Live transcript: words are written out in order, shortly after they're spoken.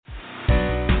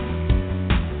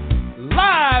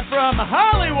from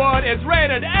Hollywood, it's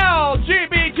rated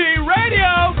LGBT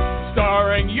Radio,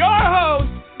 starring your host,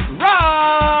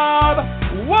 Rob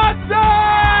Watson!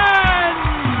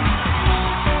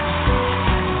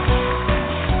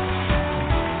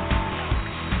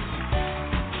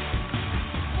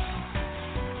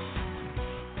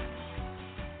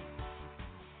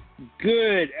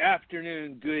 Good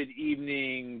afternoon, good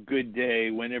evening, good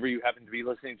day. Whenever you happen to be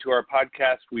listening to our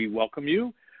podcast, we welcome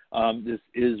you. This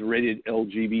is rated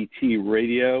LGBT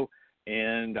Radio,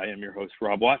 and I am your host,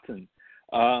 Rob Watson.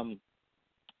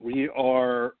 We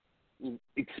are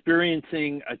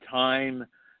experiencing a time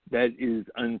that is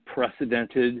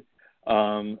unprecedented.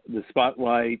 The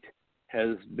spotlight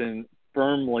has been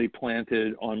firmly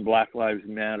planted on Black Lives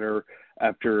Matter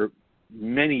after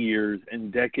many years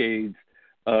and decades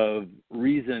of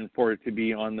reason for it to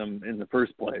be on them in the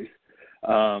first place.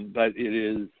 But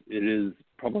it is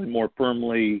probably more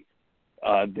firmly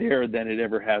there than it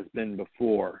ever has been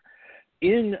before.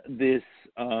 In this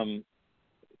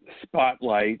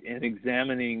spotlight and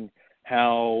examining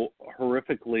how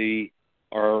horrifically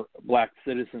our Black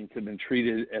citizens have been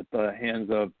treated at the hands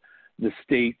of the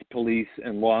state, police,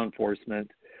 and law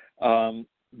enforcement,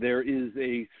 there is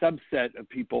a subset of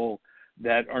people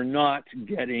that are not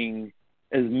getting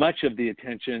as much of the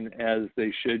attention as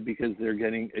they should because they're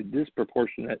getting a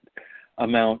disproportionate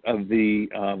amount of the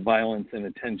violence and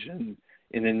attention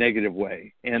in a negative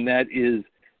way. And that is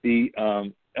the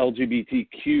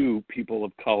LGBTQ people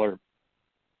of color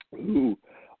who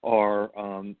are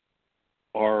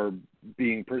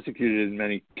being persecuted in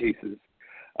many cases.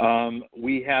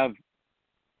 We have,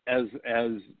 as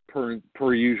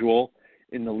per usual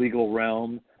in the legal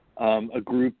realm, a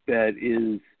group that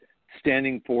is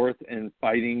standing forth and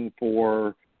fighting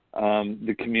for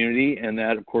the community, and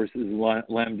that, of course, is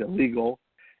Lambda Legal.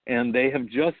 And they have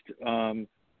just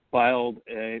filed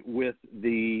with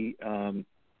the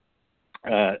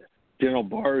General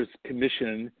Barr's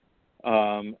commission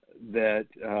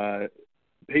that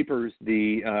papers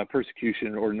the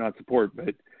persecution, or not support,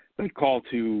 but call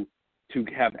to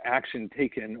have action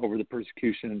taken over the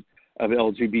persecution of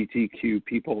LGBTQ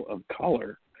people of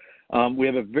color. We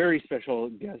have a very special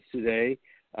guest today.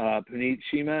 Puneet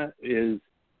Cheema is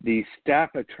the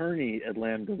staff attorney at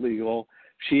Lambda Legal.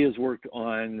 She has worked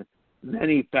on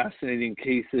many fascinating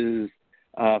cases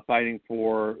fighting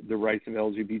for the rights of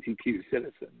LGBTQ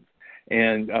citizens.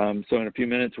 And so in a few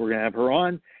minutes, we're going to have her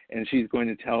on, and she's going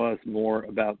to tell us more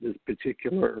about this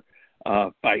particular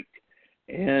fight.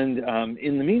 And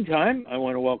in the meantime, I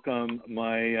want to welcome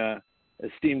my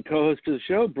esteemed co-host to the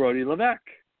show, Brody Levesque.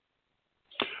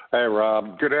 Hey,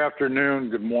 Rob. Good afternoon,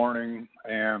 good morning,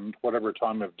 and whatever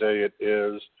time of day it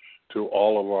is to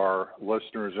all of our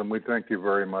listeners, and we thank you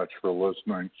very much for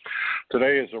listening.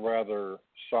 Today is a rather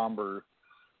somber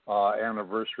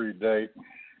anniversary date.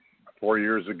 4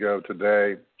 years ago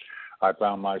today, I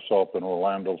found myself in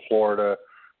Orlando, Florida,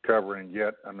 covering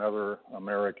yet another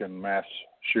American mass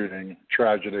shooting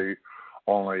tragedy,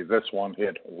 only this one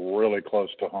hit really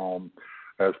close to home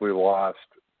as we lost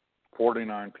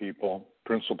 49 people,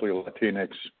 principally Latinx,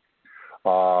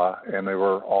 and they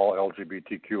were all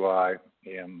LGBTQI,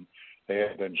 and they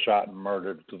had been shot and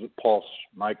murdered to the Pulse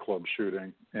nightclub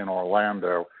shooting in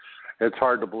Orlando. It's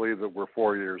hard to believe that we're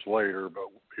 4 years later, but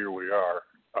here we are.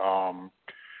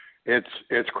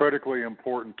 It's critically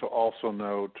important to also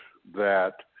note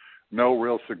that no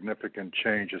real significant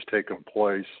change has taken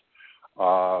place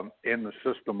in the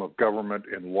system of government,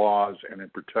 in laws, and in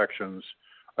protections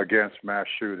against mass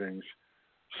shootings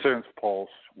since Pulse.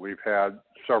 We've had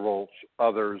several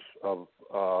others of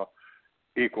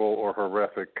equal or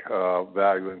horrific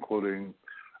value, including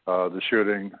the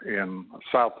shooting in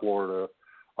South Florida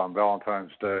on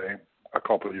Valentine's Day, a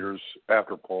couple of years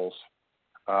after Pulse,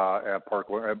 at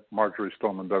Marjorie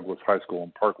Stoneman Douglas High School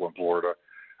in Parkland, Florida.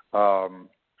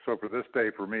 So for this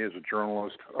day, for me as a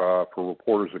journalist, for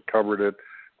reporters that covered it,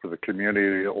 for the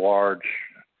community at large,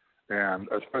 and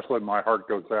especially my heart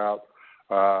goes out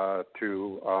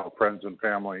to friends and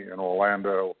family in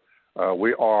Orlando.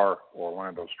 We are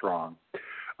Orlando strong.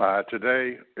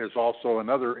 Today is also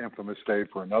another infamous day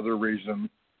for another reason.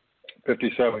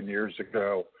 57 years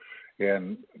ago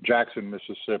in Jackson,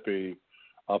 Mississippi,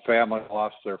 a family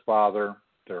lost their father,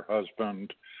 their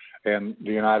husband, and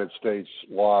the United States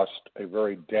lost a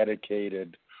very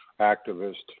dedicated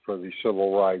activist for the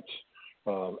civil rights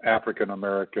of African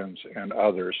Americans and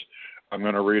others. I'm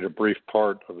going to read a brief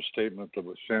part of a statement that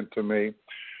was sent to me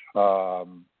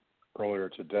earlier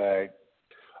today.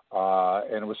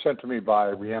 And it was sent to me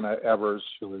by Rihanna Evers,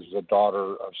 who is the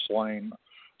daughter of slain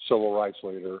civil rights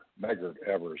leader Medgar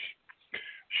Evers.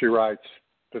 She writes,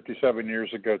 57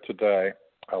 years ago today,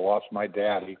 I lost my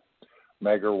daddy,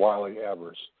 Medgar Wiley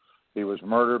Evers. He was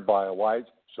murdered by a white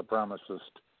supremacist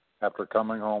after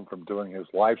coming home from doing his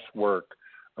life's work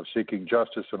of seeking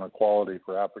justice and equality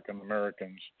for African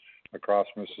Americans across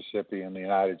Mississippi and the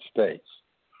United States.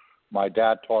 My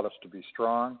dad taught us to be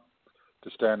strong, to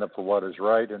stand up for what is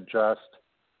right and just,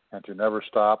 and to never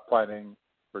stop fighting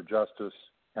for justice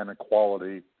and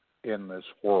equality in this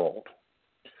world.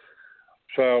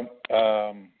 So,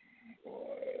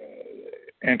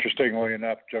 interestingly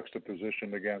enough,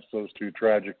 juxtapositioned against those two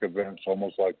tragic events,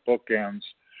 almost like bookends,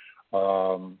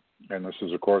 and this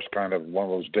is, of course, kind of one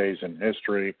of those days in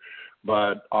history,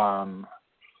 but on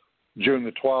June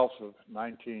the 12th of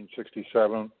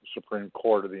 1967, the Supreme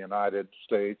Court of the United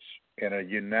States, in a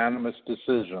unanimous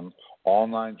decision, all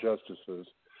 9 justices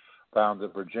found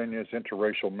that Virginia's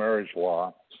interracial marriage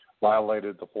law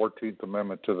violated the 14th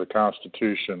Amendment to the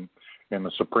Constitution in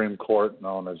the Supreme Court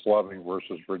known as Loving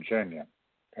versus Virginia.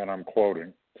 And I'm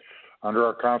quoting, "Under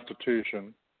our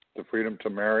Constitution, the freedom to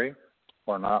marry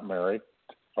or not marry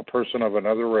a person of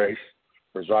another race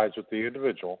resides with the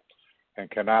individual and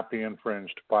cannot be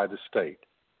infringed by the state."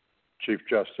 Chief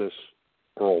Justice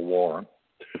Earl Warren.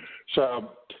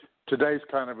 So today's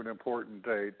kind of an important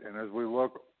date, and as we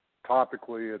look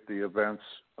topically at the events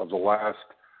of the last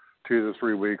 2 to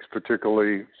 3 weeks,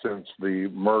 particularly since the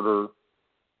murder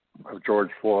of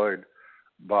George Floyd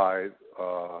by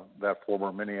that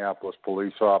former Minneapolis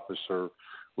police officer,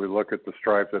 we look at the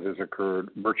strife that has occurred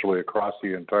virtually across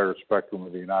the entire spectrum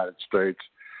of the United States.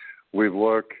 We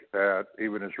look at,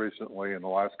 even as recently in the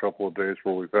last couple of days,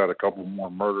 where we've had a couple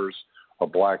more murders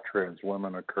of black trans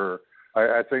women occur.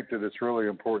 I think that it's really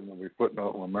important that we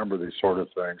footnote and remember these sort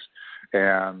of things,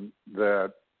 and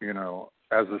that, you know,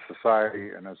 as a society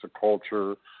and as a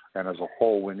culture and as a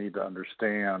whole, we need to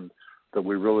understand that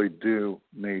we really do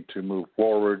need to move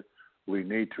forward. We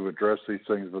need to address these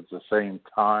things, but at the same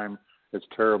time, it's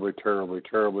terribly, terribly,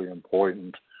 terribly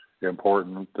important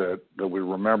that we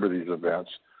remember these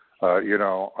events. You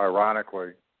know,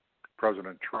 ironically,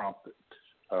 President Trump,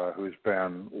 who's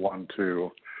been one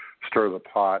to stir the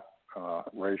pot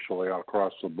racially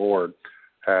across the board,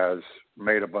 has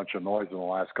made a bunch of noise in the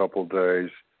last couple of days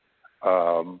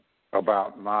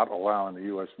about not allowing the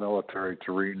U.S. military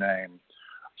to rename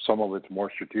some of its more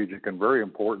strategic and very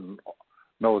important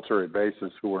military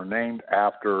bases who were named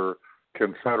after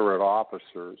Confederate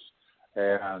officers.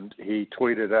 And he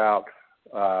tweeted out,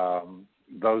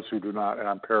 those who do not, and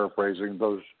I'm paraphrasing,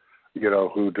 those, you know,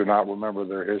 who do not remember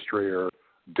their history are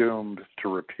doomed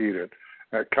to repeat it.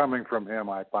 Coming from him,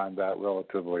 I find that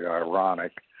relatively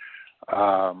ironic.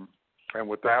 And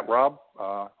with that, Rob,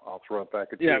 I'll throw it back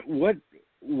at you. Yeah,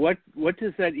 what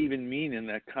does that even mean in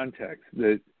that context?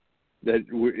 That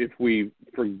if we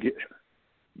forget,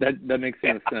 that makes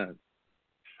no sense.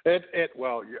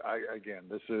 Again,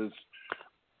 this is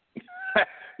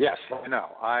yes, I know.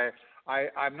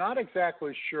 I'm not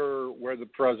exactly sure where the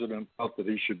president felt that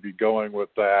he should be going with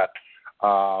that,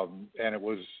 and it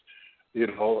was, you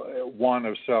know, one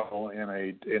of several in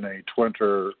a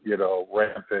Twitter, you know,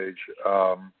 rampage.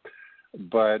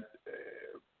 But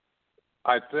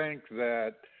I think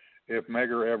that if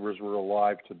Medgar Evers were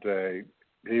alive today,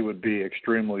 he would be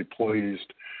extremely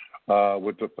pleased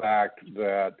with the fact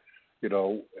that, you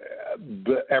know,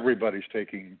 everybody's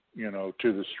taking, you know,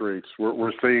 to the streets.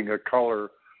 We're seeing a color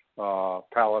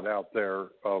palette out there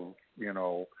of, you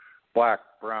know, black,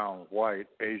 brown, white,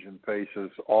 Asian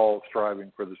faces, all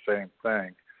striving for the same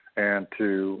thing, and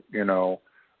to, you know,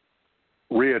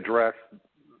 readdress,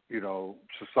 you know,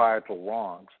 societal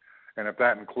wrongs. And if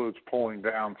that includes pulling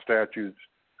down statues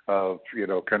of, you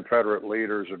know, Confederate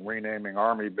leaders and renaming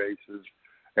army bases,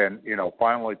 and, you know,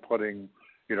 finally putting,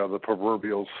 you know, the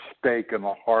proverbial stake in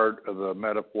the heart of the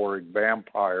metaphoric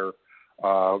vampire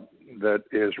that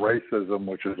is racism,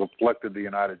 which has afflicted the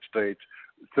United States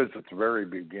since its very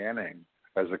beginning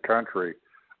as a country.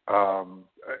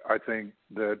 I think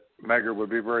that Medgar would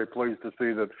be very pleased to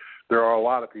see that there are a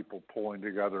lot of people pulling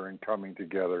together and coming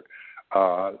together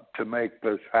to make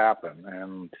this happen.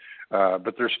 And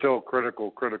but there's still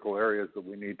critical areas that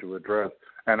we need to address.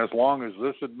 And as long as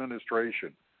this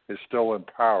administration is still in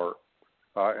power,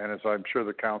 and as I'm sure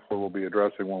the counselor will be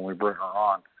addressing when we bring her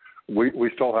on,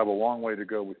 we still have a long way to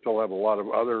go. We still have a lot of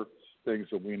other things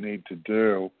that we need to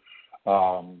do.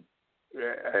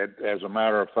 As a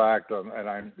matter of fact,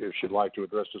 if she'd like to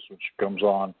address this when she comes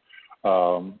on,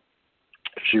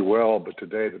 she will. But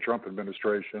today, the Trump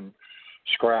administration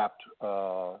scrapped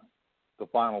the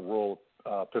final rule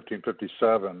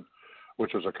 1557,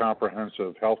 which was a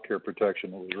comprehensive health care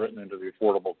protection that was written into the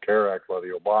Affordable Care Act by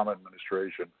the Obama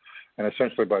administration. And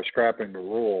essentially, by scrapping the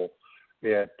rule,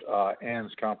 It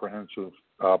ends comprehensive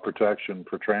protection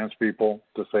for trans people,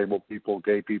 disabled people,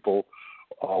 gay people,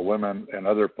 women, and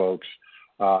other folks.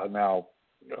 Now,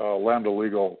 Lambda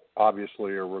Legal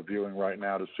obviously are reviewing right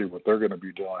now to see what they're going to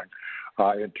be doing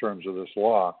in terms of this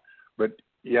law. But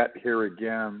yet here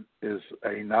again is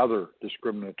another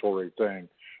discriminatory thing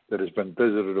that has been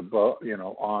visited above,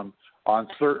 on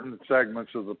certain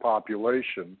segments of the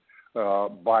population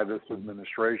by this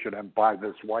administration and by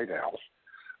this White House.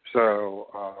 So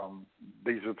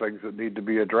these are things that need to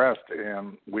be addressed,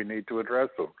 and we need to address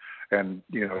them. And,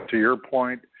 to your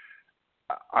point,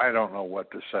 I don't know what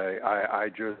to say. I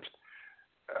just,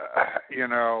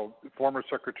 former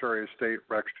Secretary of State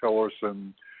Rex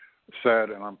Tillerson said,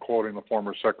 and I'm quoting the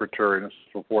former secretary, and this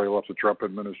is before he left the Trump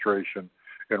administration,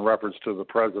 in reference to the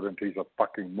president, he's a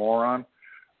fucking moron.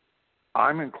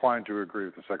 I'm inclined to agree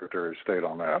with the Secretary of State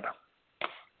on that.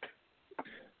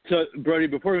 So, Brody,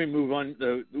 before we move on,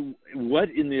 what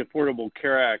in the Affordable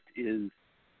Care Act is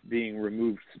being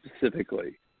removed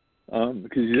specifically?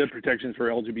 Because you have protections for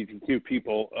LGBTQ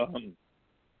people.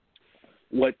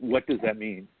 What does that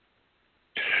mean?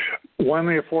 When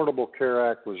the Affordable Care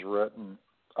Act was written,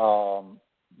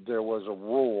 there was a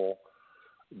rule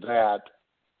that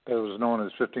it was known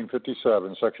as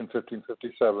 1557, Section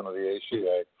 1557 of the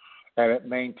ACA, and it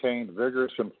maintained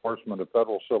vigorous enforcement of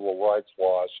federal civil rights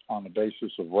laws on the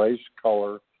basis of race,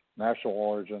 color, national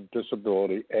origin,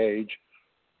 disability, age,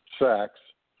 sex,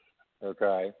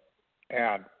 okay?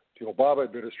 And the Obama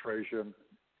administration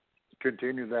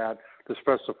continued that to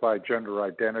specify gender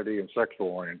identity and sexual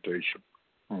orientation,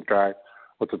 okay?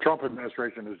 What the Trump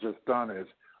administration has just done is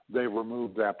they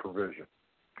removed that provision.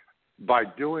 By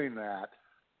doing that,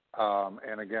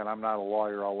 and again, I'm not a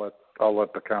lawyer, I'll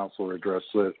let the counselor address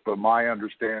this, but my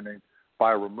understanding,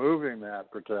 by removing that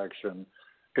protection,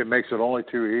 it makes it only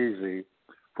too easy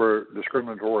for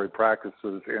discriminatory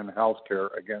practices in healthcare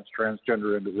against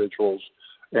transgender individuals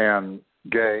and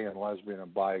gay and lesbian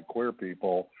and bi queer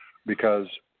people, because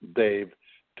they've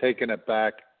taken it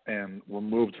back and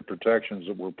removed the protections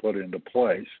that were put into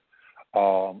place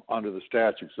under the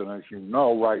statutes. And as you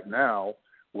know, right now,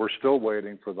 we're still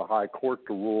waiting for the high court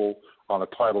to rule on a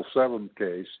Title VII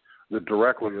case that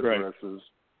directly addresses,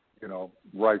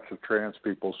 rights of trans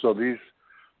people. So these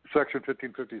Section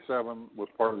 1557 was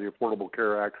part of the Affordable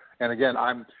Care Act. And again,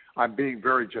 I'm being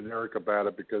very generic about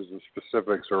it because the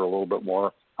specifics are a little bit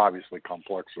more obviously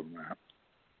complex than that.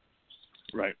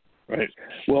 Right.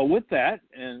 Well, with that,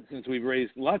 and since we've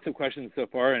raised lots of questions so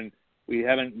far and we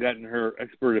haven't gotten her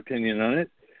expert opinion on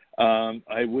it,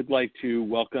 I would like to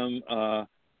welcome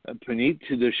Puneet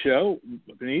to the show.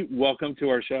 Puneet, welcome to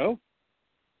our show.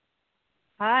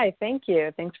 Hi, thank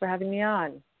you. Thanks for having me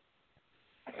on.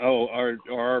 Oh,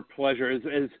 our pleasure.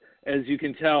 As you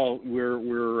can tell,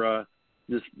 we're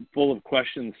just full of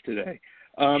questions today.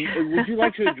 Would you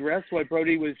like to address what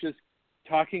Brody was just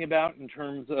talking about in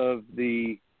terms of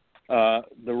the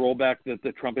rollback that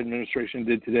the Trump administration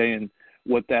did today and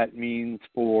what that means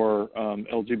for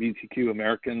LGBTQ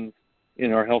Americans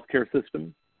in our healthcare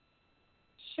system?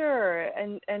 Sure,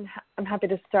 and I'm happy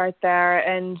to start there.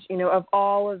 And, of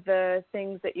all of the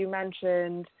things that you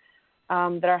mentioned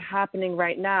that are happening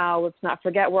right now, let's not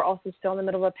forget we're also still in the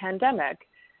middle of a pandemic.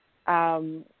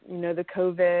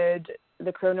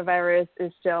 The coronavirus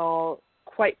is still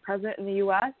quite present in the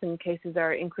U.S. and cases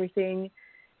are increasing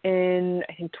in,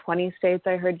 I think, 20 states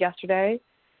I heard yesterday.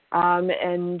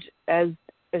 And as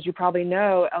you probably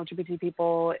know, LGBT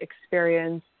people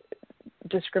experience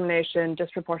discrimination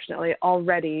disproportionately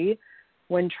already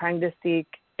when trying to seek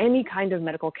any kind of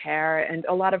medical care. And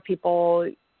a lot of people,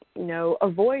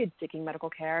 avoid seeking medical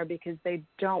care because they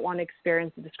don't want to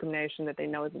experience the discrimination that they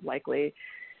know is likely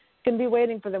going to be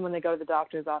waiting for them when they go to the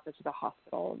doctor's office or the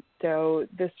hospital. So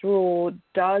this rule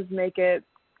does make it,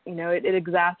 it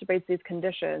exacerbates these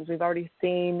conditions. We've already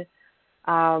seen,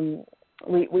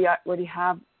 we already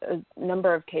have a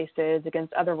number of cases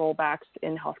against other rollbacks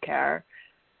in healthcare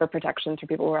for protections for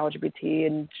people who are LGBT.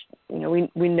 And,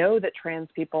 we know that trans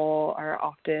people are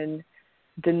often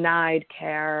denied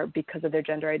care because of their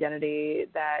gender identity,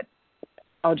 that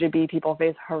LGBT people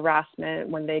face harassment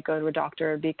when they go to a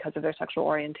doctor because of their sexual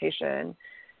orientation.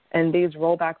 And these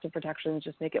rollbacks of protections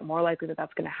just make it more likely that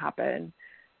that's going to happen.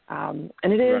 And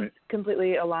it is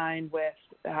completely aligned with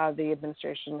how the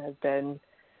administration has been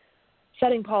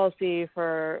setting policy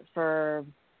for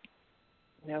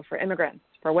immigrants,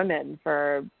 for women,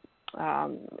 for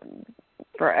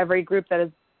every group that has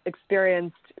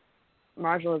experienced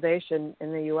marginalization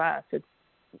in the U.S. It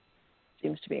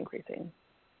seems to be increasing.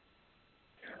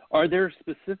 Are there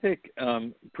specific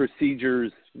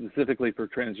procedures specifically for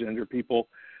transgender people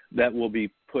that will be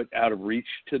put out of reach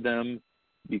to them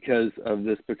because of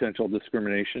this potential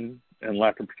discrimination and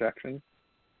lack of protection?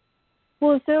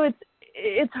 Well, so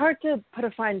it's hard to put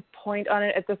a fine point on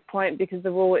it at this point because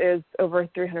the rule is over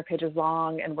 300 pages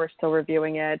long and we're still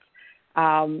reviewing it.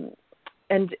 And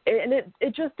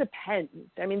it just depends.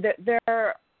 I mean,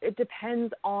 it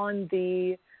depends on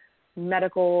the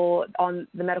medical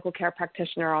care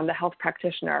practitioner, on the health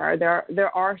practitioner.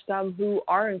 There are some who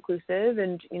are inclusive,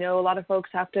 and a lot of folks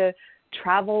have to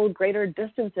travel greater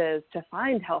distances to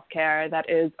find health care that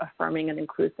is affirming and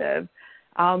inclusive.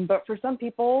 But for some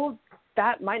people,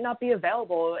 that might not be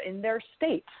available in their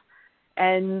state,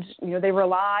 and they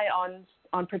rely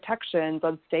on protections,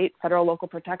 on state, federal, local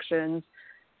protections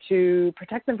to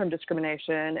protect them from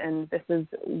discrimination. And this is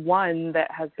one that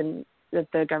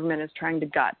the government is trying to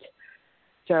gut.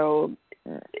 So,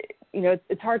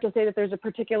 it's hard to say that there's a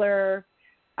particular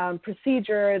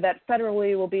procedure that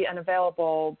federally will be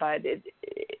unavailable, but it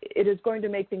is going to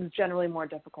make things generally more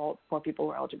difficult for people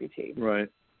who are LGBT. Right.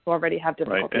 Who already have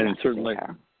difficulty. Right.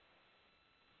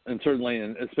 And certainly,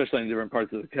 and especially in different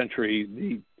parts of the country,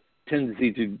 the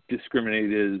tendency to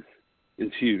discriminate is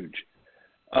huge.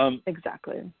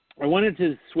 Exactly. I wanted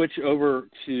to switch over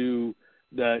to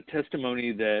the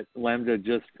testimony that Lambda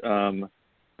just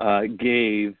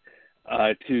gave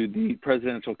to the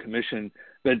Presidential Commission.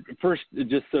 But first,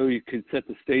 just so you could set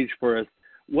the stage for us,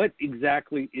 what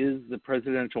exactly is the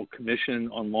Presidential Commission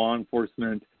on Law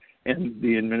Enforcement and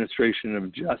the Administration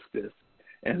of Justice,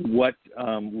 and what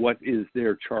is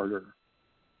their charter?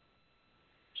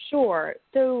 Sure.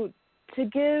 So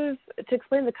to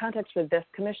explain the context for this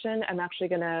commission, I'm actually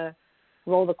going to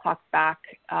roll the clock back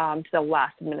to the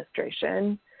last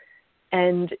administration.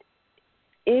 And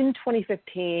in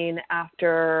 2015,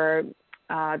 after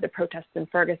the protests in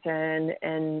Ferguson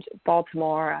and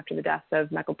Baltimore, after the deaths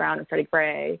of Michael Brown and Freddie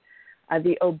Gray,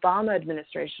 the Obama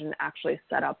administration actually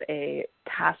set up a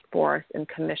task force and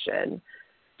commission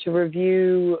to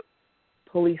review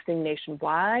policing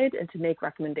nationwide and to make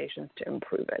recommendations to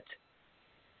improve it.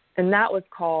 And that was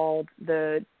called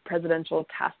the Presidential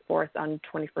Task Force on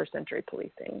 21st Century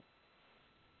Policing.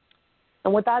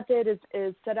 And what that did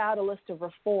is set out a list of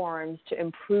reforms to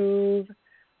improve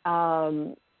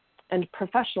and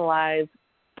professionalize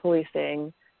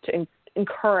policing, to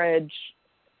encourage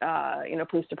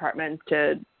police departments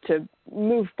to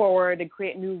move forward and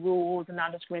create new rules and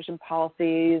non-discrimination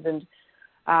policies and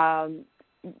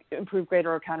improve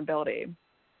greater accountability.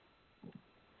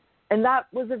 And that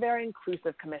was a very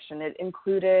inclusive commission. It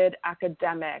included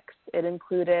academics. It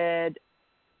included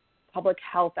public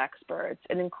health experts.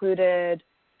 It included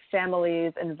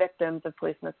families and victims of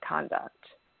police misconduct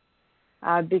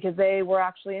because they were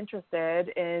actually interested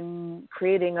in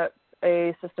creating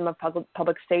a system of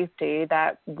public safety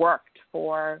that worked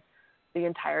for the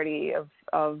entirety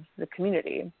of the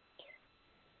community.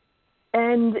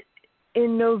 And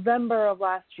in November of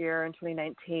last year, in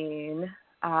 2019,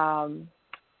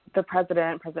 the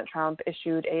President Trump,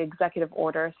 issued an executive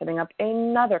order setting up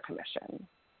another commission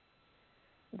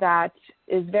that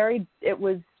it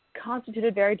was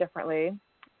constituted very differently.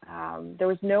 There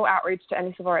was no outreach to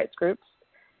any civil rights groups.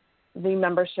 The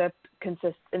membership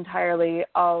consists entirely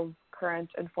of current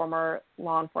and former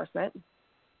law enforcement.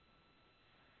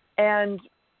 And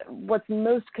what's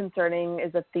most concerning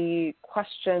is that the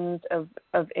questions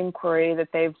of inquiry that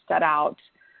they've set out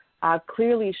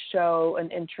clearly show an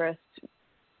interest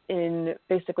in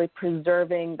basically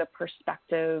preserving the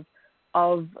perspective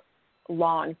of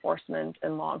law enforcement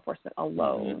and law enforcement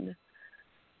alone.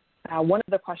 One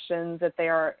of the questions that they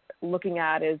are looking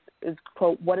at is,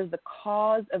 quote, what is the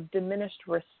cause of diminished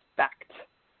respect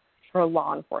for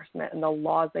law enforcement and the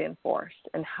laws they enforce,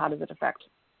 and how does it affect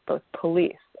both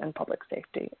police and public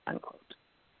safety, unquote.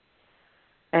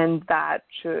 And that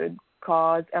should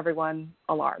cause everyone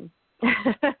alarm.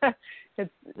 It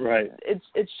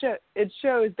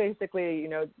shows basically,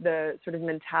 the sort of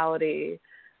mentality.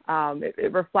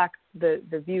 It reflects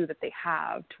the view that they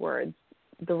have towards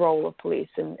the role of police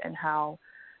and how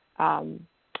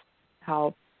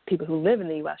people who live in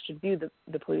the U.S. should view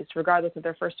the police, regardless of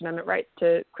their First Amendment rights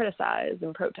to criticize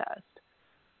and protest.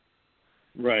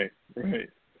 Right.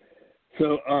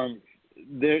 So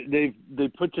they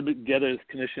put together this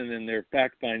commission and their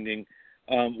fact finding.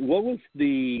 What was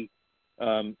the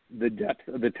depth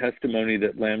of the testimony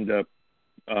that Lambda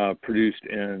produced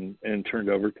and turned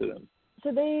over to them?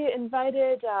 So they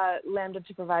invited Lambda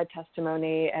to provide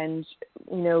testimony, and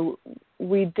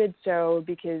we did so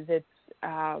because it's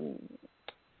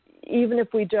even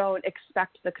if we don't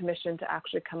expect the commission to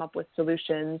actually come up with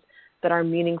solutions that are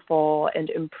meaningful and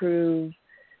improve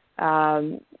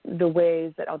the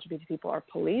ways that LGBT people are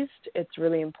policed. It's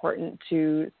really important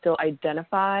to still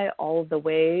identify all of the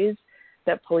ways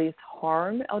that police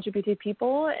harm LGBT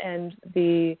people and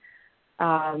the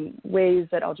ways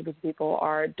that LGBT people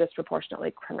are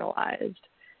disproportionately criminalized.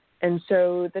 And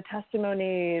so the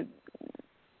testimony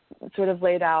sort of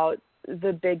laid out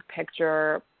the big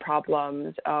picture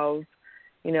problems of,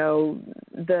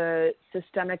 the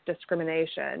systemic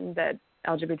discrimination that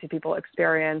LGBT people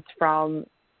experience from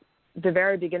the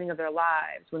very beginning of their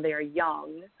lives when they are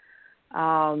young,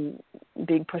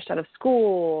 being pushed out of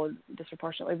school,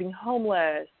 disproportionately being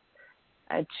homeless,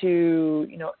 to,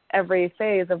 every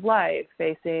phase of life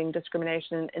facing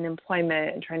discrimination in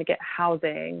employment and trying to get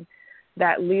housing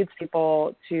that leads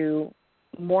people to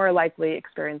more likely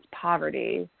experience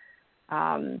poverty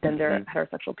than their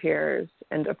heterosexual peers.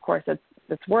 And of course,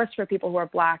 it's worse for people who are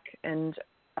Black and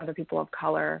other people of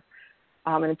color,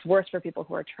 and it's worse for people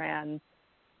who are trans.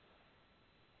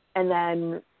 And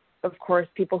then, of course,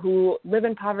 people who live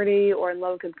in poverty or in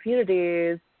low-income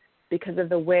communities, because of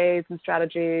the ways and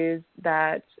strategies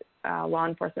that law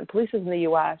enforcement polices in the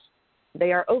U.S.,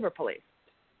 they are over-policed.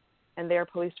 And they are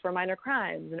policed for minor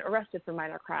crimes and arrested for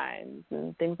minor crimes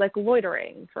and things like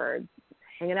loitering, for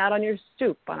hanging out on your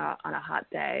stoop on a hot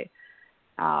day.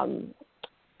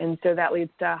 And so that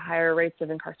leads to higher rates of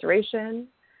incarceration.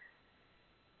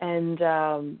 And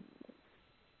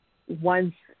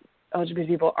once LGBT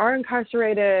people are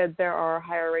incarcerated, there are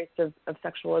higher rates of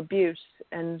sexual abuse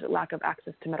and lack of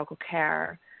access to medical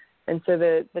care. And so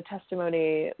the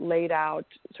testimony laid out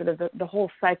sort of the whole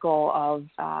cycle of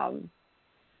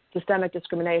systemic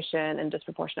discrimination and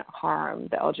disproportionate harm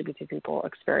that LGBT people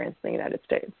experience in the United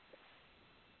States.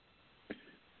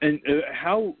 And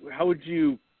how would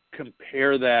you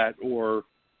compare that or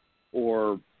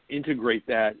integrate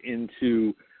that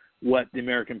into what the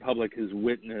American public has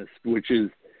witnessed, which is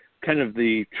kind of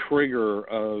the trigger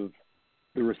of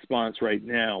the response right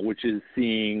now, which is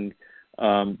seeing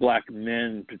Black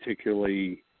men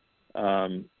particularly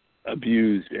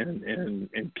abused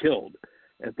and killed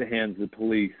at the hands of the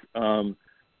police. And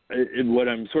what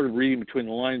I'm sort of reading between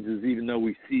the lines is, even though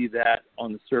we see that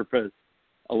on the surface,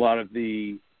 a lot of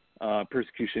the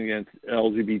persecution against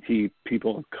LGBT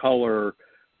people of color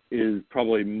is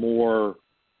probably more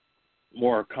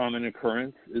a common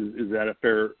occurrence. Is that a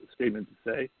fair statement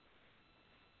to say?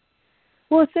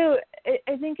 Well, so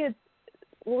I think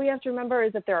what we have to remember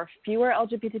is that there are fewer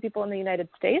LGBT people in the United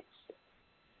States,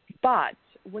 but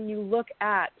when you look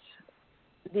at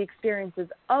the experiences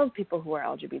of people who are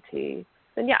LGBT,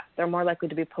 then yeah, they're more likely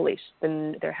to be policed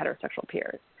than their heterosexual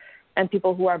peers. And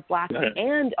people who are Black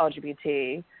and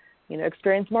LGBT,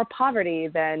 experience more poverty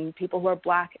than people who are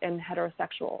Black and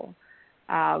heterosexual.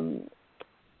 And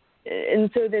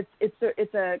so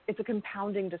it's a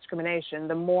compounding discrimination.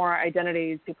 The more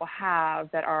identities people have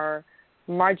that are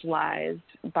marginalized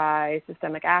by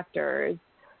systemic actors,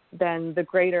 then the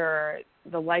greater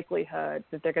the likelihood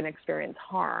that they're going to experience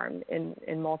harm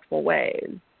in multiple ways.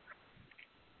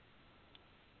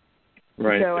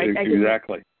 Right, so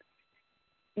exactly.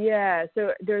 Yeah,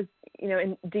 so there's,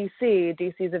 in D.C.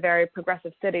 is a very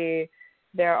progressive city.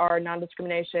 There are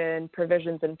non-discrimination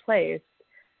provisions in place,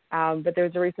 but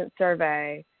there's a recent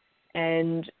survey,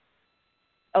 and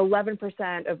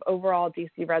 11% of overall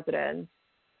D.C. residents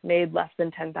made less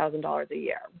than $10,000 a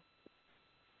year.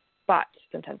 But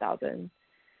than $10,000.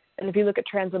 And if you look at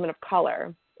trans women of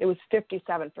color, it was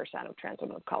 57% of trans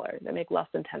women of color that make less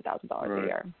than $10,000 a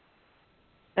year.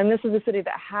 And this is a city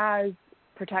that has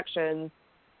protections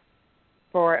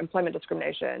for employment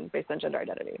discrimination based on gender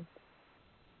identity.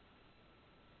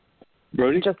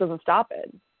 Brody? It just doesn't stop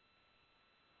it.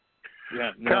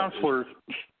 Yeah, no. Counselors,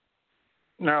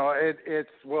 no, it's,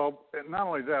 well, not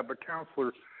only that, but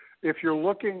counselors, if you're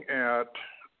looking at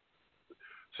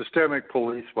systemic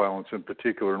police violence in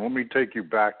particular, and let me take you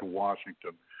back to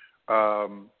Washington.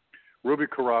 Ruby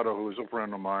Corrado, who is a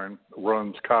friend of mine,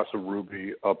 runs Casa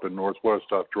Ruby up in Northwest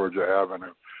off Georgia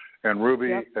Avenue. And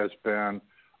Ruby has been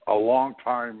a long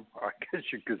time, I guess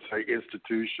you could say,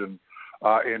 institution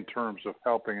in terms of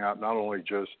helping out not only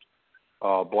just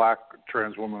Black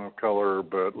trans women of color,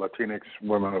 but Latinx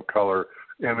women of color,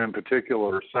 and in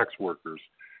particular sex workers.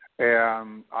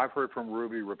 And I've heard from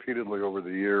Ruby repeatedly over the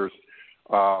years,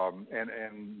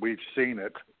 and we've seen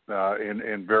it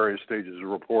in various stages of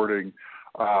reporting,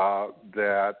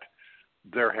 that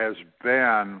there has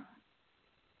been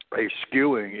a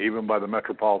skewing, even by the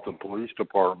Metropolitan Police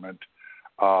Department,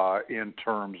 in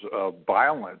terms of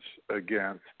violence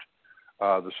against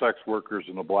the sex workers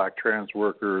and the Black trans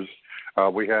workers.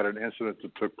 We had an incident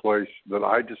that took place that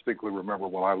I distinctly remember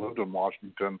when I lived in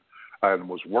Washington and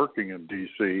was working in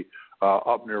D.C.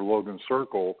 Up near Logan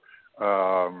Circle.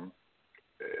 And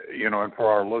for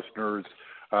our listeners,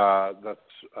 that's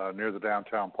near the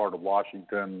downtown part of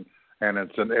Washington, and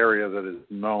it's an area that is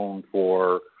known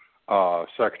for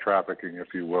sex trafficking, if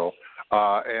you will.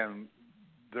 And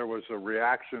there was a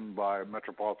reaction by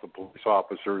Metropolitan Police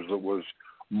officers that was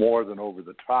more than over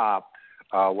the top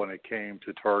when it came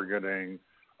to targeting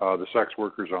the sex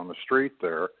workers on the street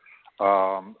there.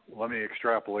 Let me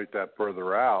extrapolate that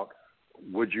further out.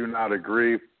 Would you not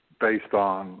agree, based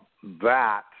on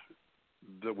that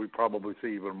we probably see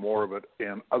even more of it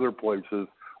in other places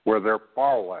where they're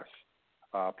far less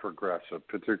progressive,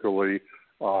 particularly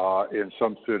in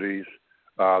some cities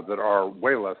that are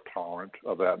way less tolerant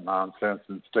of that nonsense,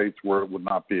 in states where it would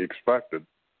not be expected?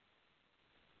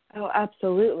 Oh,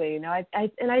 absolutely. No, I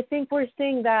think we're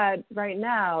seeing that right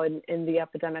now in the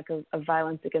epidemic of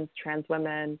violence against trans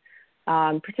women,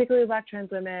 particularly Black trans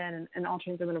women and all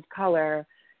trans women of color.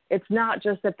 It's not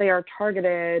just that they are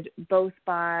targeted both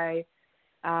by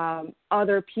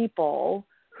other people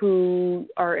who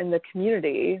are in the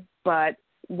community, but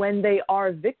when they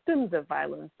are victims of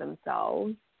violence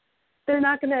themselves, they're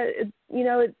not going to,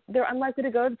 they're unlikely to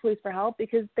go to the police for help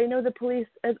because they know the police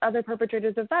as other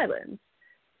perpetrators of violence.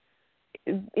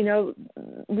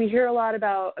 We hear a lot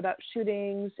about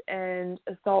shootings and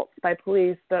assaults by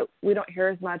police, but we don't hear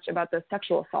as much about the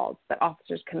sexual assaults that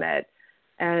officers commit,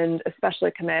 and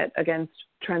especially commit against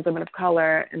trans women of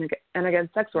color and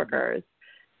against sex workers.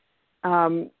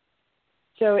 And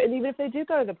even if they do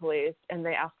go to the police and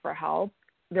they ask for help,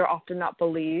 they're often not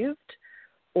believed,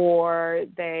 or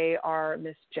they are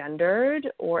misgendered,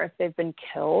 or if they've been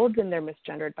killed and they're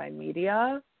misgendered by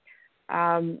media.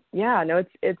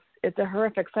 It's a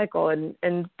horrific cycle, and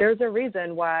there's a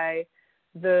reason why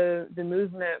the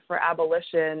movement for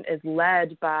abolition is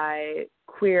led by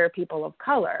queer people of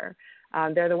color.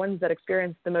 They're the ones that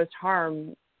experience the most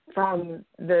harm from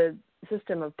the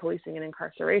system of policing and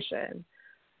incarceration.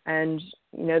 And,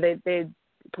 they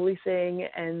policing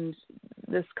and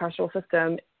this carceral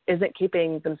system isn't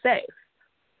keeping them safe.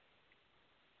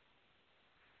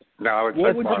 No, it's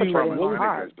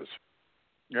hard.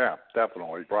 Yeah,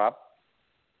 definitely. Rob?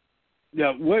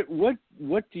 Yeah,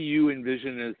 what do you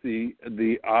envision as the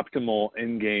optimal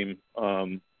end game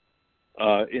in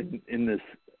this?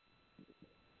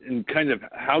 In kind of,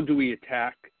 how do we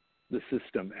attack the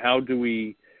system? How do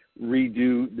we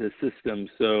redo the system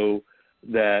so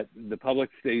that the public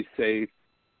stays safe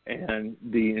and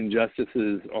the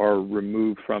injustices are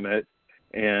removed from it,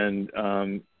 and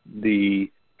the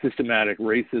systematic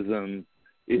racism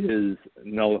is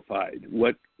nullified?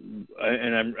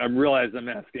 And I'm realize I'm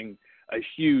asking a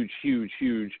huge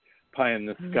pie in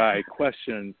the sky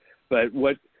question, but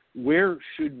where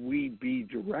should we be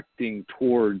directing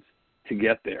towards to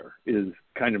get there is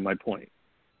kind of my point.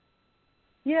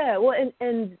 Yeah, well,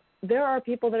 and there are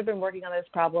people that have been working on this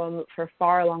problem for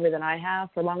far longer than I have,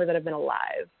 for longer than I've been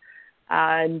alive.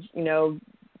 And,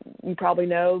 you probably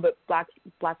know, but Black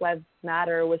Lives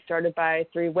Matter was started by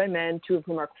 3 women, 2 of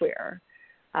whom are queer.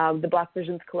 The Black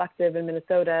Visions Collective in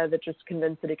Minnesota that just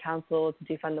convinced City Council to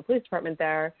defund the police department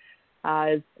there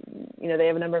is, they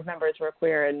have a number of members who are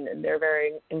queer, and they're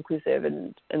very inclusive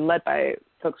and led by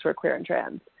folks who are queer and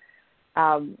trans.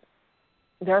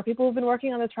 There are people who've been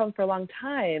working on this problem for a long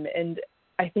time, and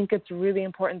I think it's really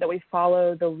important that we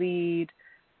follow the lead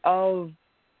of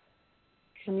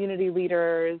community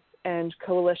leaders and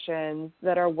coalitions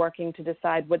that are working to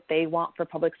decide what they want for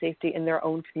public safety in their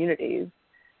own communities.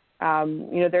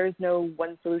 There is no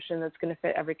one solution that's going to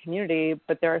fit every community,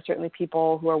 but there are certainly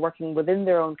people who are working within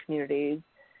their own communities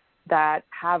that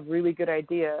have really good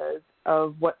ideas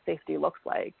of what safety looks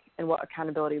like and what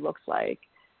accountability looks like.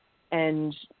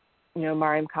 And,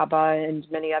 Mariam Kaba and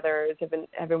many others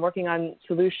have been working on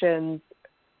solutions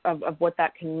of what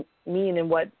that can mean and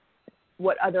what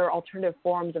other alternative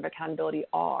forms of accountability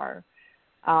are.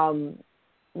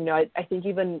 I think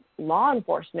even law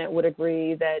enforcement would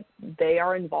agree that they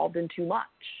are involved in too much.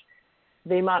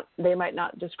 They might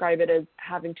not describe it as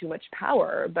having too much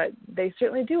power, but they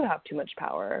certainly do have too much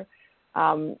power.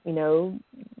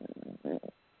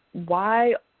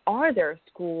 Why are there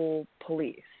school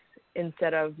police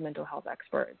instead of mental health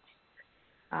experts?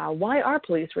 Why are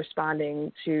police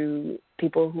responding to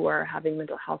people who are having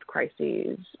mental health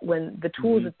crises when the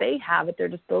tools that they have at their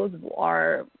disposal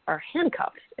are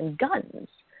handcuffs and guns?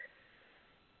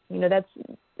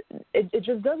 It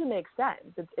just doesn't make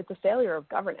sense. It's a failure of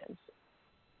governance.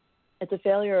 It's a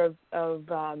failure of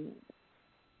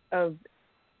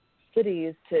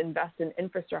cities to invest in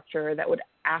infrastructure that would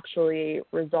actually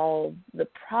resolve the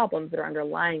problems that are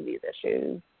underlying these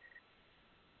issues.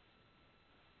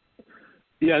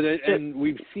 Yeah, and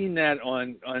we've seen that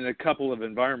on a couple of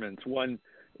environments. One,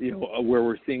 where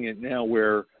we're seeing it now,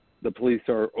 where the police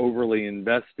are overly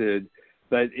invested,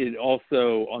 but it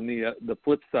also, on the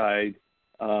flip side,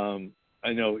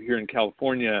 I know here in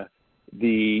California,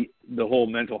 the whole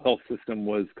mental health system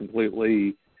was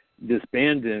completely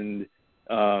disbanded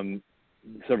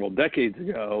several decades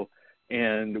ago,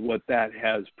 and what that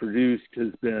has produced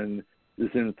has been this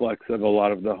influx of a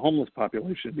lot of the homeless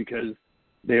population, because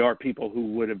they are people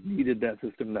who would have needed that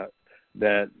system,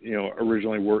 that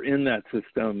originally were in that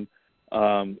system,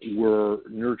 were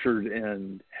nurtured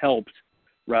and helped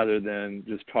rather than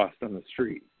just tossed on the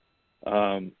street.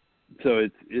 So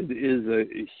it is a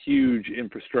huge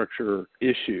infrastructure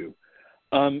issue.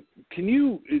 Can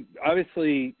you,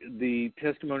 obviously, the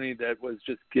testimony that was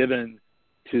just given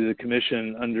to the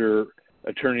commission under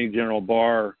Attorney General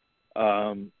Barr,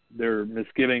 there are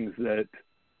misgivings that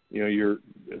you're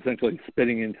essentially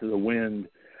spitting into the wind.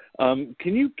 Can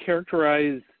you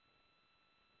characterize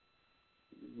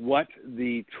what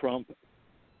the Trump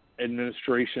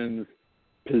administration's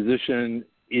position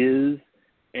is,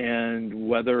 and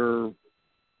whether,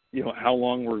 how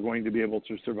long we're going to be able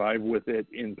to survive with it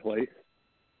in place?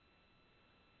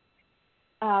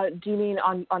 Do you mean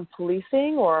on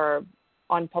policing or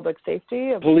on public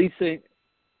safety? Policing,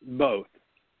 both.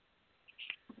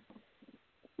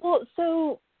 Well,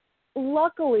 so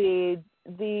luckily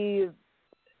the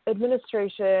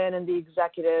administration and the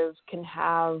executives can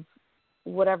have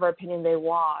whatever opinion they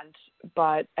want,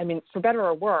 but I mean, for better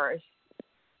or worse,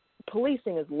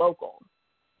 policing is local.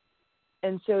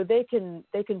 And so they can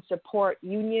support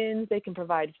unions, they can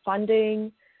provide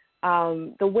funding.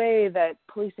 The way that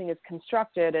policing is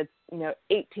constructed, it's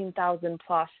 18,000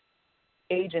 plus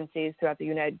agencies throughout the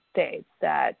United States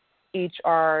that each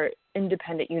are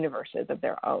independent universes of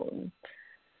their own.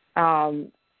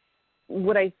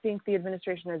 What I think the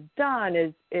administration has done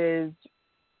is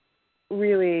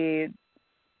really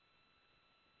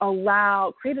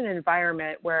create an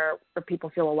environment where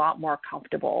people feel a lot more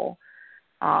comfortable,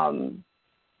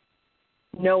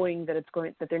 knowing that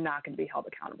that they're not going to be held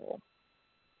accountable.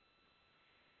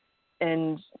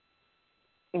 And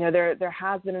there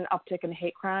has been an uptick in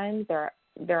hate crimes.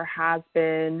 There has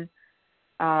been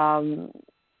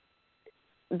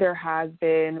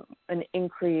an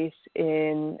increase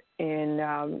in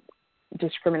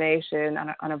discrimination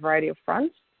on a variety of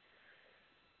fronts.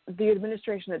 The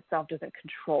administration itself doesn't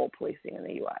control policing in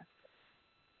the U.S.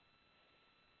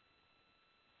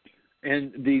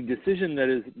 And the decision that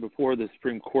is before the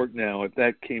Supreme Court now, if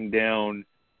that came down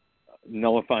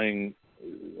nullifying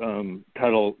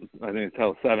Title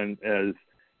 7 as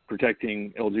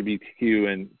protecting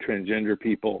LGBTQ and transgender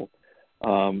people,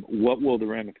 what will the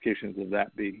ramifications of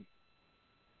that be?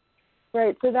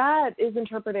 Right. So that is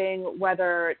interpreting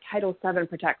whether Title 7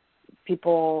 protects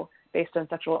people based on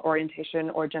sexual orientation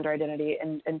or gender identity,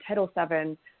 and Title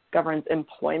 7 governs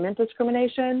employment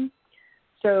discrimination.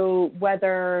 So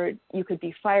whether you could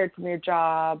be fired from your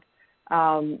job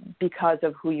because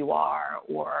of who you are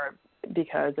or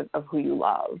because of who you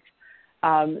love.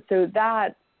 So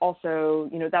that also,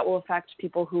 that will affect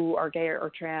people who are gay or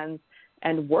trans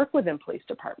and work within police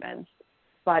departments,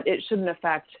 but it shouldn't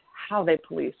affect how they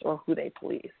police or who they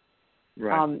police.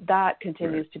 Right. That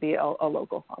continues to be a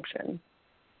local function.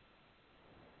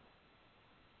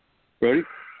 Brody?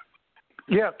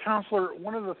 Yeah, Counselor,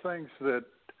 one of the things that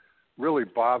really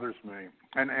bothers me,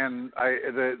 and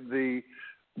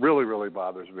really, really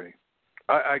bothers me,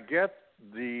 I get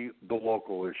the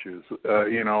local issues.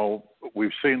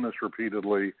 We've seen this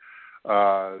repeatedly.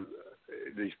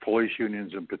 These police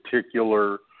unions in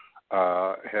particular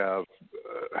have,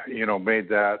 made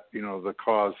that, the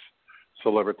cause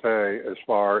célèbre as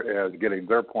far as getting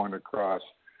their point across.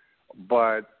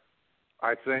 But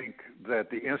I think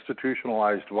that the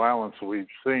institutionalized violence we've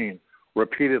seen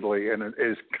repeatedly, and it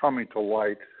is coming to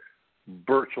light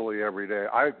virtually every day.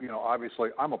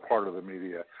 Obviously, I'm a part of the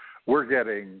media. We're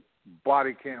getting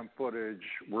body cam footage.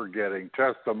 We're getting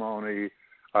testimony.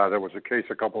 There was a case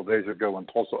a couple of days ago in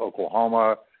Tulsa,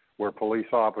 Oklahoma, where police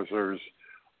officers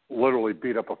literally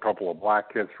beat up a couple of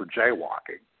black kids for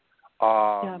jaywalking.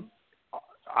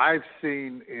 I've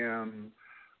seen in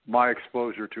my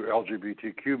exposure to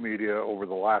LGBTQ media over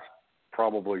the last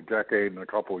probably decade and a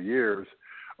couple of years,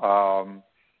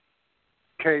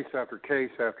 case after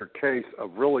case after case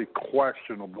of really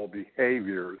questionable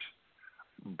behaviors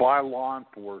by law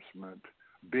enforcement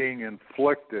being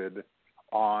inflicted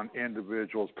on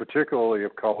individuals, particularly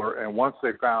of color, and once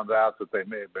they found out that they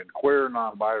may have been queer,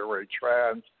 non-binary,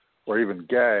 trans, or even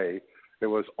gay, it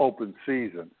was open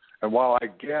season. And while I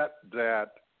get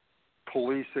that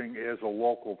policing is a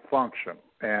local function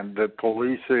and that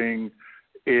policing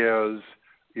is,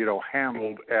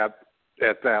 handled at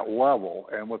that level.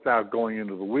 And without going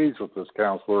into the weeds with this,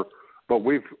 counselor, but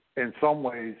we've in some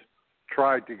ways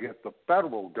tried to get the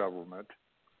federal government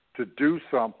to do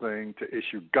something, to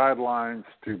issue guidelines,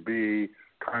 to be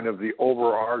kind of the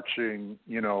overarching,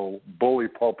 bully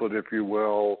pulpit, if you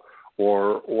will,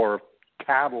 or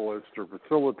catalyst or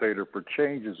facilitator for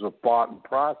changes of thought and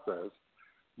process.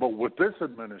 But with this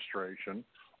administration,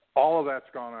 all of that's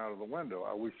gone out of the window.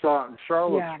 We saw it in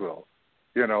Charlottesville.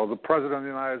 Yeah. The president of the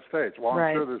United States. Well,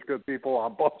 I'm sure there's good people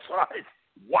on both sides.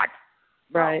 What?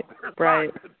 Right. No, there's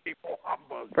right. not good people on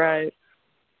both right.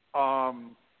 sides.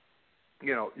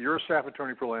 You're a staff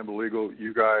attorney for Lambda Legal.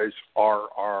 You guys are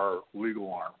our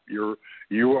legal arm.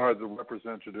 You are the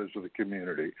representatives of the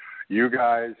community. You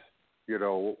guys,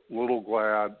 Little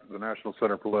Glad, the National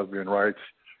Center for Lesbian Rights,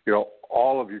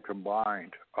 all of you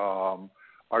combined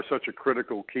are such a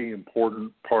critical, key,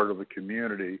 important part of the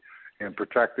community in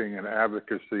protecting and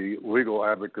legal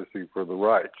advocacy for the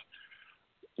rights.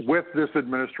 With this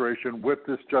administration, with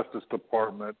this Justice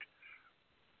Department,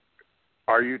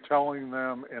 are you telling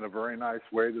them in a very nice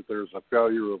way that there's a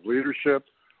failure of leadership,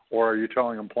 or are you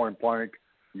telling them point blank,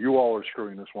 you all are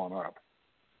screwing this one up?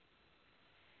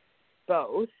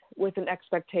 Both, with an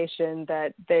expectation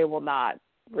that they will not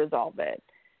resolve it.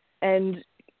 And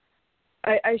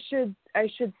I should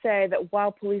say that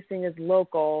while policing is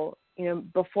local,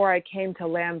 before I came to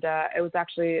Lambda, I was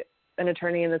actually an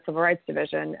attorney in the Civil Rights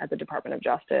Division at the Department of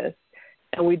Justice,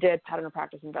 and we did pattern of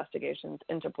practice investigations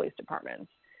into police departments.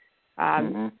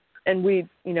 And we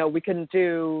couldn't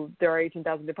there are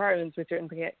 18,000 departments. We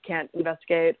certainly can't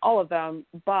investigate all of them.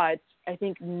 But I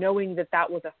think knowing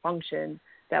that was a function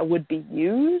that would be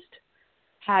used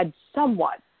had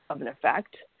somewhat of an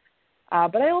effect.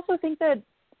 But I also think that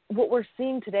what we're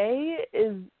seeing today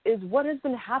is what has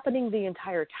been happening the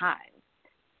entire time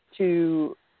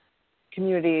to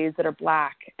communities that are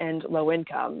Black and low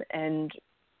income. And,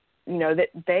 that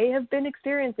they have been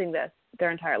experiencing this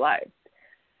their entire lives.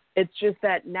 It's just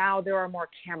that now there are more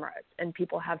cameras and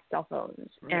people have cell phones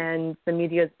and the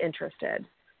media is interested.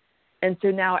 And so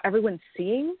now everyone's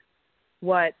seeing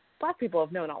what Black people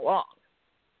have known all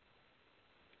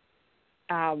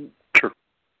along. Sure.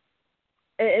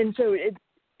 And so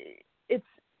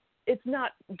it's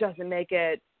not, doesn't make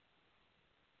it,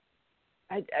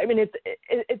 I mean,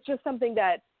 it's just something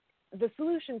that the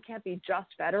solution can't be just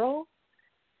federal.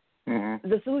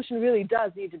 The solution really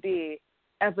does need to be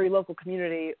every local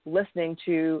community listening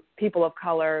to people of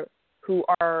color who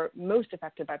are most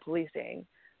affected by policing,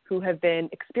 who have been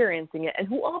experiencing it, and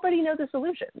who already know the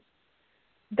solutions.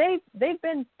 They've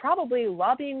been probably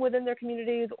lobbying within their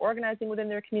communities, organizing within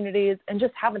their communities, and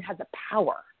just haven't had the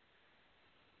power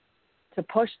to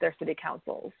push their city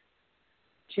councils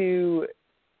to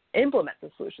implement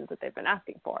the solutions that they've been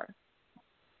asking for.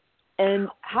 And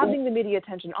having the media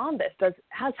attention on this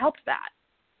has helped that.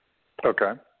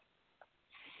 Okay.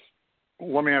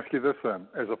 Let me ask you this then,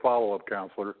 as a follow-up,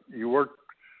 counselor. You worked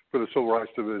for the Civil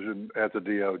Rights Division at the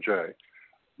DOJ.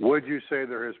 Would you say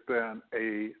there has been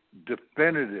a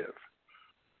definitive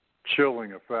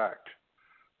chilling effect,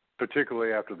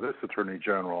 particularly after this Attorney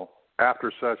General,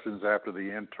 after Sessions, after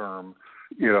the interim,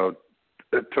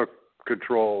 it took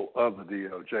control of the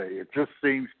DOJ? It just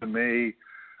seems to me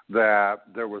that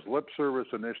there was lip service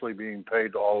initially being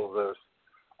paid to all of this,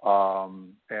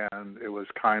 and it was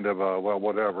kind of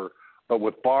whatever. But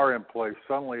with Barr in place,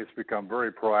 suddenly it's become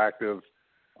very proactive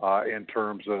in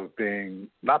terms of being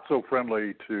not so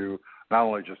friendly to not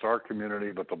only just our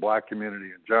community, but the Black community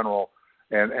in general,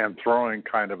 and throwing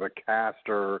kind of a cast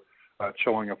or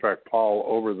chilling effect pall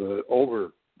over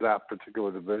that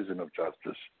particular division of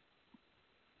justice.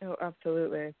 Oh,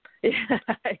 absolutely.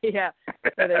 Yeah.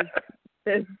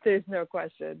 There's no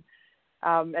question.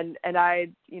 And I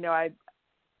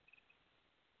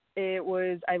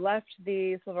left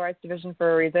the Civil Rights Division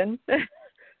for a reason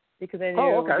because I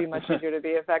knew it would be much easier to be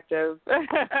effective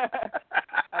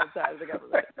outside of the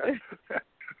government.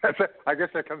 I guess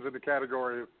that comes in the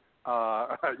category of,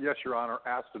 yes, Your Honor,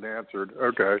 asked and answered.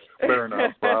 Okay, fair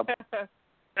enough, Bob.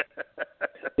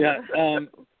 Yeah.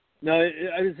 No,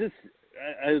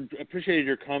 I appreciated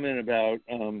your comment about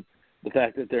the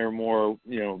fact that there are more,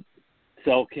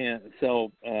 cell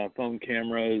phone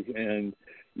cameras, and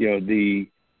the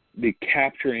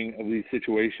capturing of these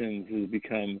situations has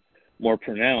become more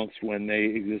pronounced when they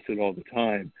existed all the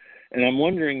time. And I'm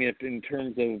wondering if, in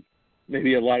terms of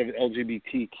maybe a lot of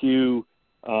LGBTQ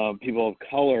people of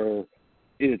color,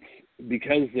 it's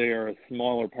because they are a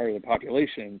smaller part of the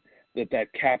population that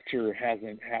capture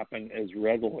hasn't happened as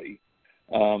readily.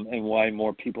 and why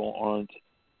more people aren't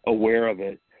aware of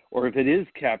it. Or if it is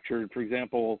captured, for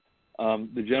example,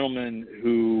 the gentleman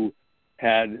who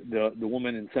had the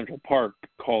woman in Central Park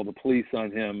call the police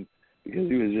on him because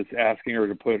he was just asking her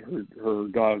to put her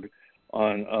dog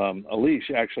on a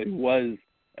leash actually was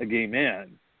a gay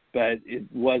man, but it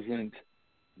wasn't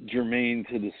germane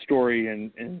to the story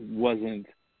and wasn't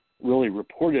really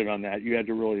reported on that. You had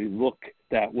to really look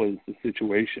that was the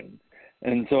situation.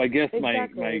 And so I guess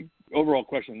my overall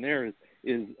question there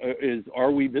is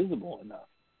are we visible enough?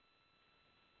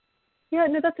 Yeah,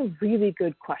 no, that's a really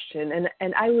good question.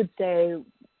 And I would say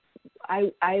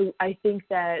I think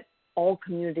that all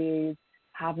communities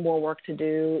have more work to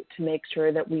do to make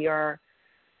sure that we are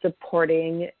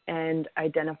supporting and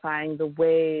identifying the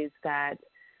ways that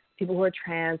people who are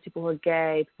trans, people who are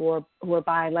gay, people who are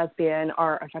bi, lesbian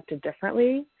are affected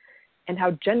differently, and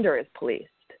how gender is policed.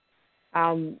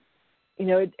 And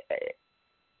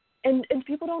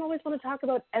people don't always want to talk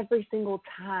about every single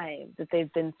time that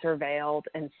they've been surveilled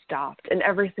and stopped and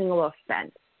every single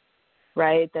offense,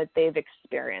 right, that they've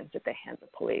experienced at the hands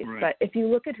of police. Right. But if you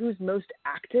look at who's most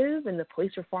active in the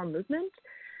police reform movement,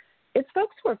 it's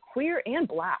folks who are queer and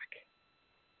black.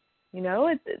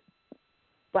 It's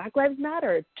Black Lives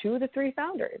Matter, 2 of the 3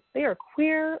 founders. They are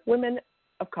queer women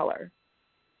of color.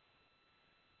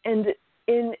 And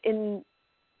in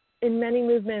many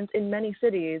movements, in many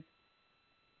cities,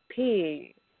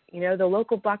 the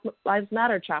local Black Lives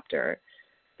Matter chapter,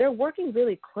 they're working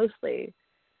really closely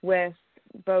with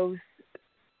both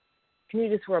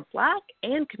communities who are black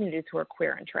and communities who are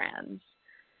queer and trans.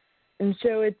 And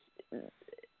so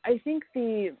I think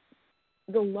the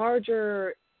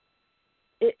larger,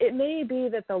 it may be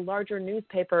that the larger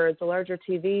newspapers, the larger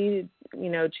TV,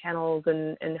 channels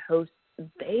and hosts,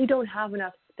 they don't have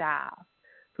enough staff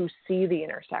who see the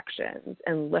intersections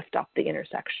and lift up the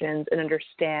intersections and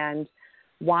understand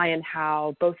why and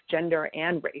how both gender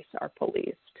and race are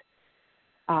policed.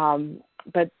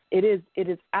 But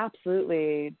it's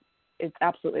absolutely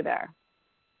there.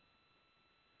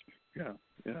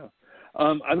 Yeah.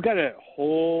 I've got a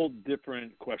whole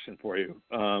different question for you,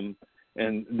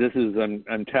 and this is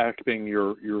I'm tapping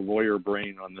your lawyer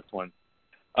brain on this one.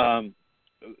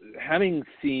 Having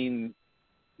seen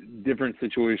different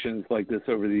situations like this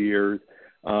over the years,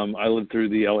 I lived through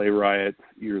the LA riots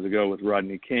years ago with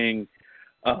Rodney King.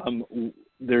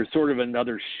 There's sort of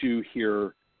another shoe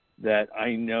here that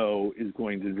I know is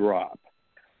going to drop,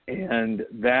 and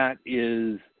that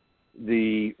is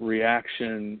the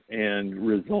reaction and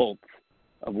results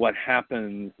of what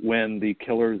happens when the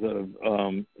killers of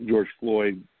George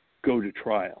Floyd go to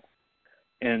trial.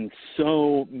 And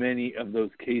so many of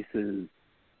those cases,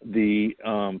 the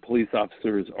police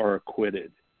officers are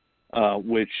acquitted,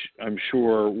 which I'm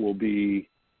sure will be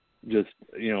just,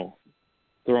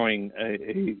 throwing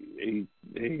a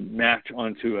match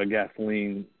onto a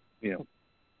gasoline,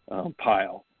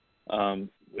 pile,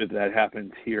 if that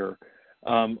happens here.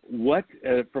 What,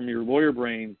 from your lawyer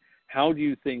brain, how do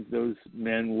you think those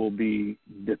men will be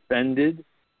defended,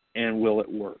 and will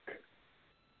it work?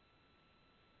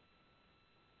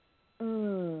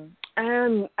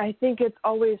 I think it's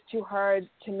always too hard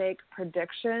to make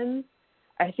predictions.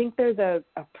 I think there's a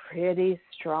pretty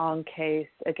strong case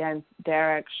against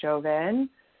Derek Chauvin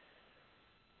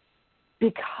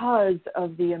because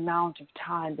of the amount of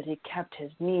time that he kept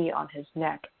his knee on his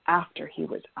neck after he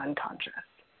was unconscious.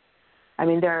 I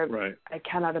mean, Right. I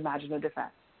cannot imagine a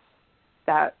defense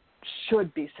that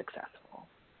should be successful.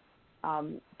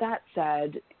 That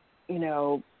said,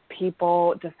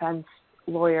 defense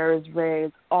lawyers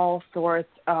raise all sorts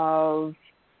of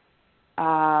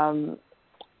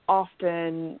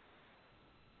often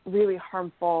really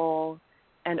harmful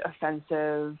and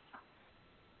offensive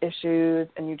issues,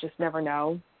 and you just never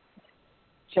know.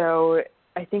 So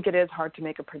I think it is hard to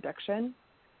make a prediction,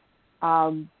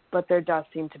 but there does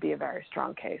seem to be a very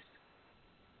strong case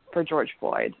for George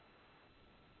Floyd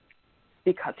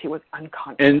because he was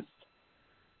unconscious.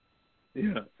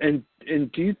 And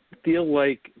do you feel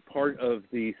like part of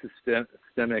the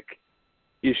systemic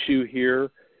issue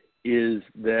here is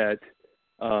that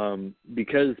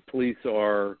because police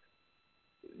are,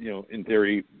 in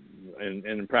theory and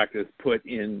in practice, put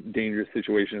in dangerous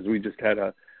situations? We just had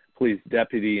a police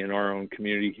deputy in our own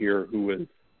community here who was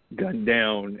gunned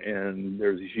down, and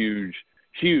there's a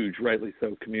huge, rightly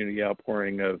so, community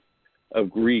outpouring of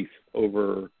grief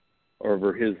over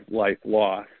his life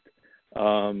lost.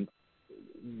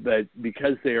 But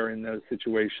because they are in those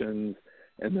situations,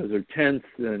 and those are tense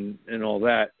and all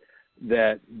that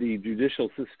the judicial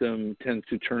system tends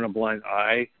to turn a blind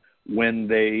eye when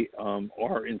they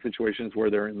are in situations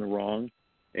where they're in the wrong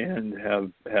and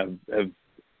have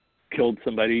killed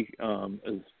somebody,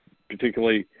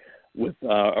 particularly with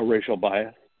a racial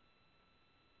bias?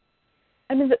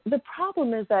 I mean, the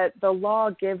problem is that the law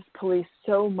gives police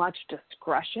so much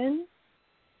discretion,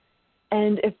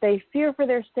 and if they fear for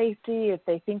their safety, if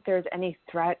they think there's any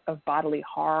threat of bodily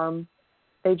harm,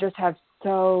 they just have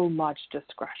so much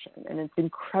discretion, and it's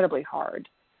incredibly hard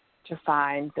to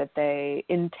find that they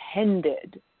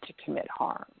intended to commit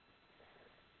harm.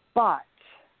 But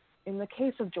in the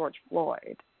case of George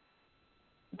Floyd,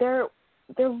 there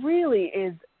really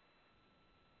is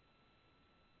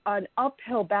an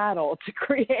uphill battle to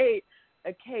create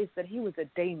a case that he was a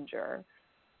danger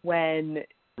when,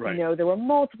 right. There were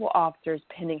multiple officers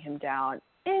pinning him down,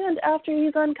 and after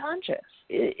he's unconscious.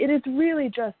 It is really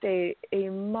just a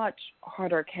much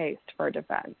harder case for a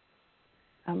defense.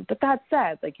 But that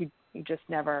said, you just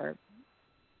never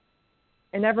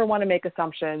want to make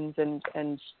assumptions and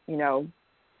going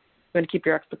to keep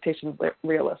your expectations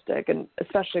realistic, and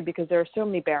especially because there are so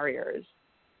many barriers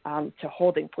to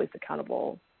holding police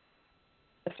accountable,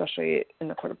 especially in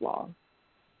the court of law.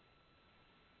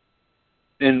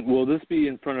 And will this be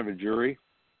in front of a jury?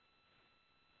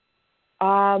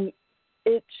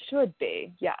 It should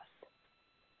be, yes.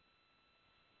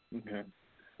 Okay.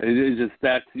 It's just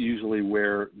that's usually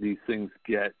where these things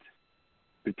get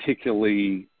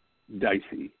particularly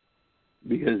dicey,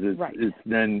 because it's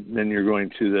then you're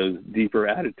going to those deeper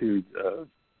attitudes of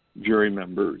jury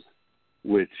members,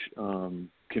 which can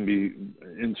be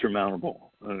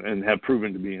insurmountable and have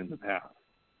proven to be in the past.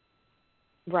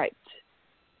 Right.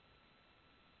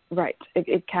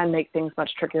 It can make things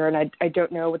much trickier, and I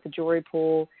don't know what the jury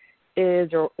pool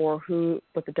is or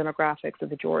what the demographics of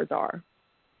the jurors are.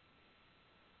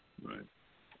 Right.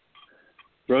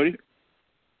 Brody?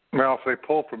 Well, if they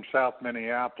pull from South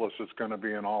Minneapolis, it's going to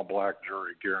be an all-black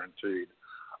jury, guaranteed.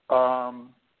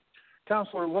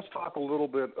 Counselor, let's talk a little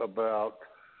bit about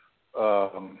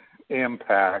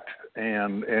impact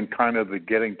and kind of the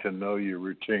getting to know you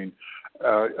routine.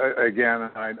 Again,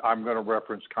 I'm going to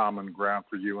reference common ground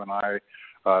for you and I,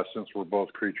 since we're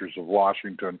both creatures of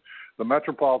Washington. The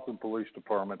Metropolitan Police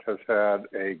Department has had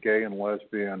a gay and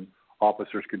lesbian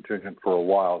officers contingent for a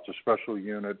while. It's a special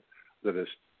unit that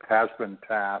has been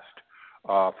tasked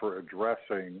for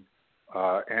addressing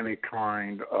any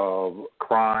kind of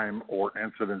crime or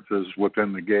incidences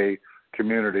within the gay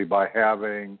community by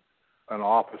having an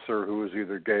officer who is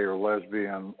either gay or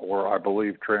lesbian, or I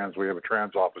believe trans. We have a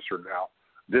trans officer now,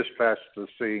 dispatched to the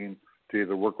scene to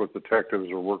either work with detectives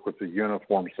or work with the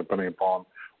uniforms, depending upon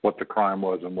what the crime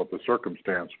was and what the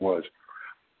circumstance was.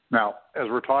 Now, as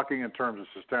we're talking in terms of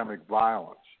systemic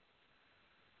violence,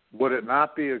 would it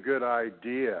not be a good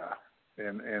idea,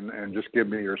 and just give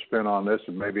me your spin on this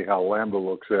and maybe how Lambda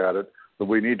looks at it, that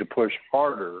we need to push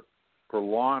harder for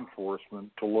law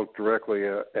enforcement to look directly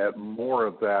at more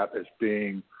of that as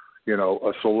being,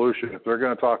 a solution? If they're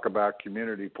going to talk about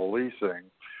community policing,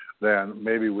 then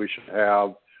maybe we should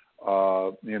have,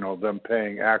 them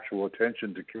paying actual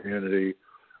attention to community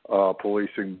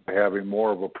policing, having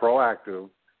more of a proactive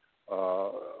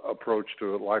approach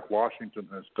to it, like Washington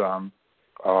has done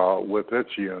with its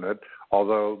unit,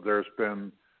 although there's been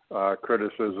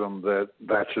criticism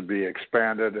that should be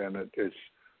expanded, and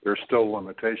there's still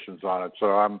limitations on it. So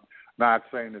I'm not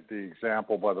saying that the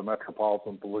example by the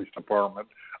Metropolitan Police Department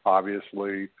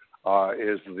obviously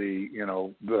is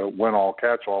the win-all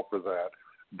catch-all for that.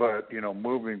 But,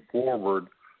 moving forward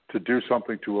to do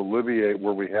something to alleviate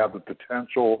where we have the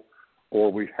potential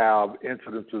or we have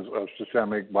incidences of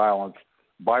systemic violence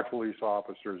by police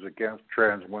officers against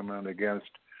trans women, against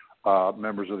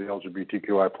members of the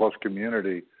LGBTQI plus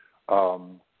community.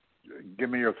 Give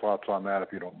me your thoughts on that, if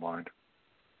you don't mind.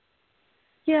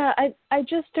 Yeah, I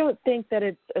just don't think that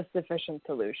it's a sufficient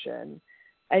solution.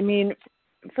 I mean,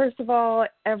 first of all,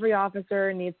 every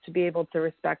officer needs to be able to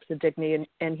respect the dignity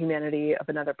and humanity of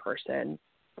another person,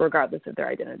 regardless of their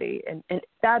identity. And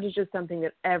that is just something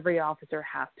that every officer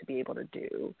has to be able to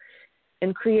do.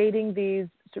 And creating these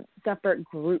separate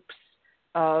groups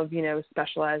of,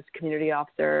 specialized community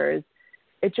officers,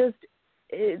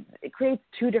 it creates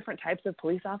two different types of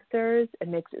police officers. It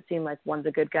makes it seem like one's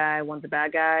a good guy, one's a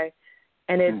bad guy.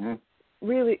 And it's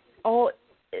really all,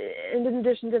 in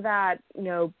addition to that,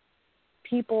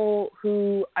 people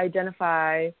who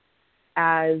identify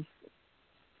as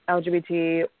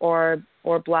LGBT or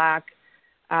Black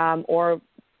or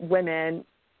women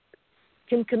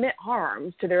can commit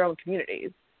harms to their own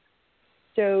communities.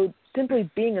 So simply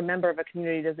being a member of a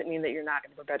community doesn't mean that you're not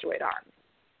going to perpetuate harm.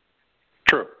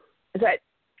 True.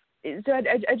 So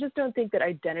I just don't think that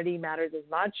identity matters as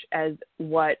much as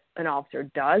what an officer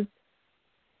does.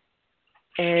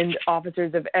 And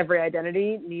officers of every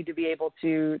identity need to be able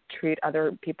to treat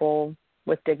other people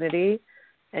with dignity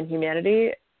and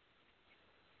humanity.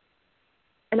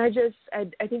 And I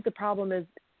think the problem is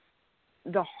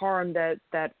the harm that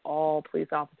all police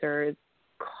officers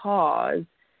cause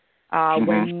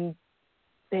when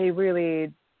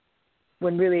really,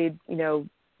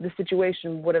 the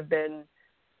situation would have been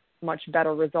much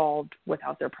better resolved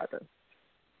without their presence.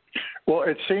 Well,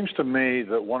 it seems to me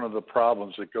that one of the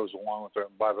problems that goes along with that,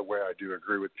 and by the way, I do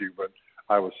agree with you, but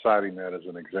I was citing that as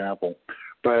an example.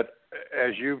 But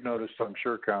as you've noticed, I'm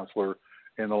sure, Counselor,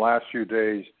 in the last few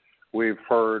days, we've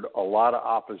heard a lot of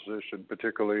opposition,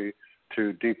 particularly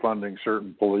to defunding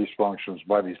certain police functions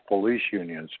by these police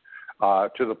unions,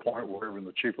 to the point where even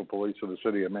the chief of police of the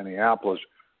city of Minneapolis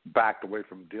backed away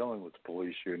from dealing with the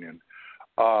police union.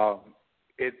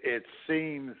 It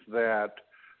seems that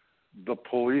the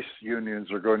police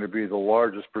unions are going to be the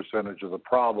largest percentage of the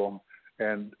problem,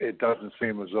 and it doesn't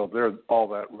seem as though they're all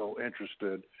that real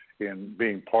interested in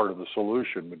being part of the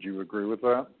solution. Would you agree with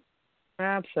that?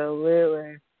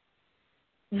 Absolutely.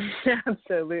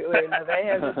 Absolutely. No, they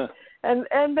have,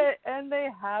 and they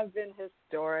have been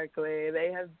historically.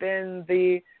 They have been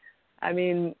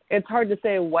it's hard to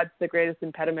say what's the greatest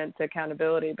impediment to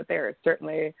accountability, but they are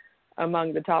certainly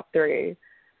among the top three.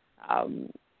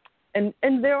 And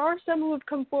there are some who have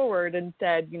come forward and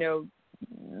said,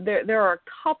 there are a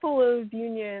couple of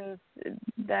unions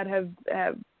that have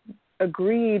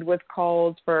agreed with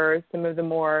calls for some of the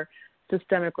more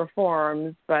systemic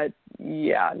reforms, but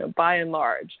by and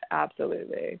large,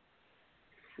 absolutely,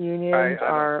 unions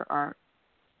are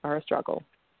a struggle.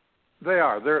 They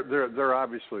are. They're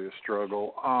obviously a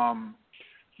struggle.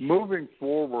 Moving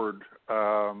forward,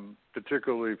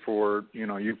 particularly for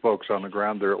you folks on the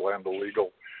ground there at Lambda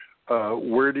Legal,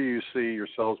 where do you see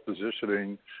yourselves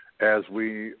positioning as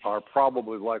we are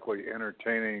probably likely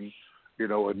entertaining,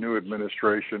 a new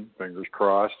administration, fingers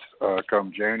crossed,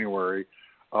 come January?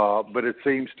 But it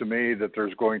seems to me that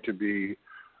there's going to be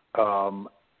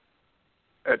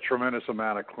a tremendous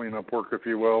amount of cleanup work, if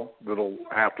you will, that'll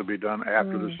have to be done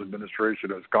after this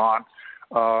administration is gone.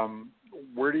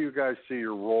 Where do you guys see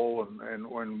your role,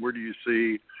 and where do you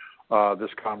see this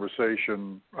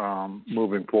conversation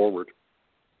moving forward?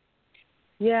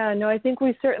 Yeah, no, I think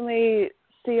we certainly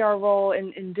see our role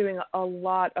in doing a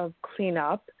lot of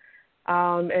cleanup,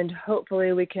 and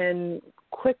hopefully we can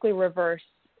quickly reverse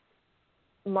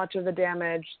much of the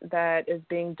damage that is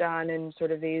being done in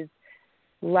sort of these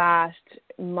last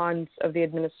months of the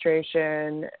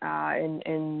administration,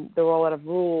 in the rollout of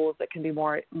rules that can be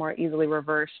more easily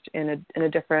reversed in a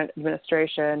different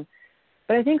administration.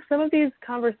 But I think some of these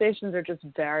conversations are just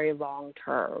very long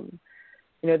term.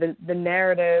 The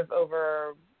narrative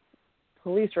over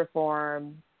police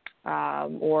reform,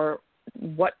 or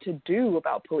what to do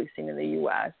about policing in the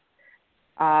U.S.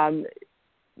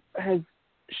 Has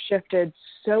shifted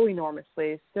so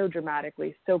enormously, so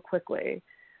dramatically, so quickly.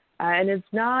 And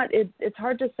it's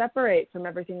hard to separate from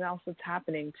everything else that's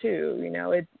happening too.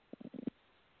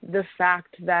 The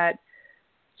fact that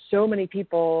so many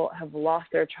people have lost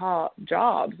their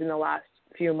jobs in the last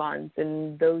few months,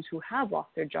 and those who have lost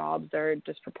their jobs are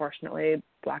disproportionately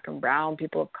Black and brown,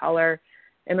 people of color,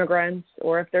 immigrants,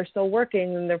 or if they're still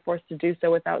working, then they're forced to do so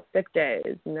without sick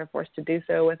days, and they're forced to do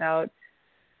so without,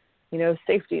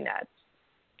 safety nets.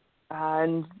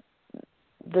 And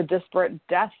the disparate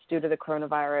deaths due to the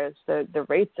coronavirus, the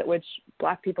rates at which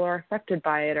Black people are affected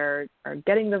by it, are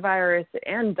getting the virus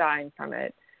and dying from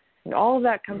it. And all of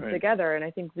that comes together, and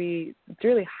I think we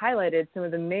really highlighted some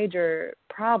of the major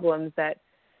problems that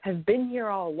have been here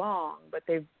all along, but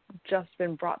they've just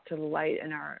been brought to the light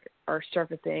and are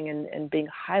surfacing and being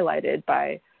highlighted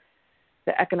by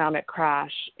the economic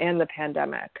crash and the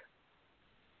pandemic.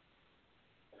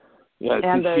 Yeah, it's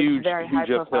and a the huge, very huge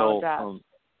high-profile uphill.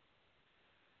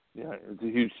 It's a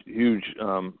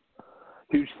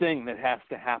huge thing that has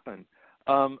to happen.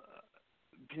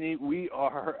 Puneet, we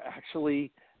are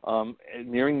actually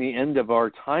nearing the end of our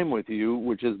time with you,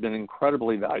 which has been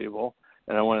incredibly valuable,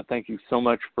 and I want to thank you so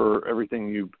much for everything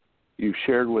you've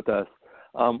shared with us.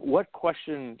 What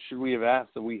question should we have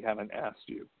asked that we haven't asked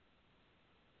you?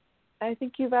 I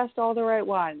think you've asked all the right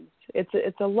ones.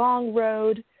 It's a long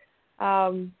road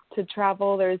to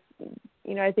travel. There's,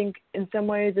 I think in some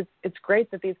ways it's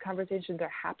great that these conversations are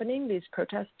happening. These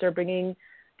protests are bringing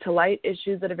to light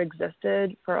issues that have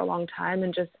existed for a long time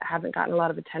and just haven't gotten a lot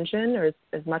of attention, or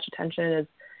as much attention as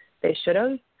they should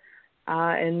have.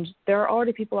 And there are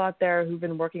already people out there who've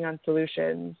been working on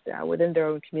solutions within their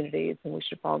own communities, and we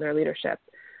should follow their leadership.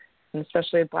 And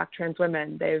especially Black trans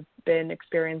women, they've been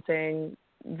experiencing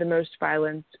the most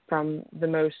violence from the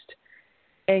most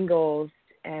angles,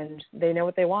 and they know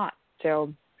what they want.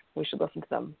 So we should listen to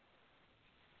them.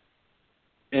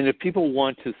 And if people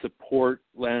want to support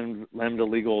Lambda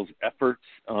Legal's efforts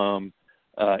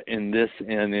in this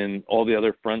and in all the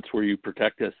other fronts where you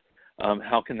protect us,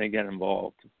 how can they get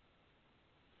involved?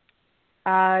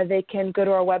 They can go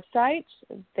to our website.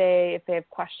 If they have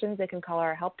questions, they can call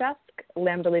our help desk.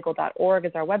 lambdalegal.org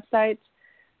is our website.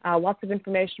 Lots of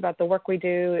information about the work we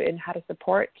do and how to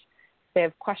support. If they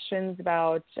have questions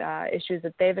about issues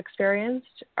that they've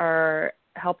experienced, our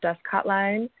help desk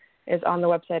hotline is on the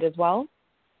website as well.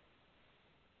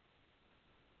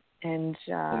 And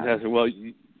fantastic. Well,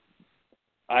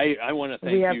 I want to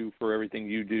thank you for everything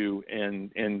you do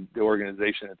and the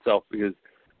organization itself, because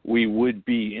we would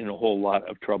be in a whole lot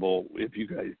of trouble if you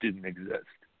guys didn't exist.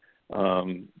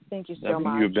 Thank you so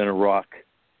much. You've been a rock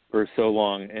for so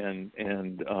long, and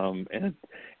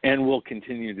will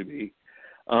continue to be.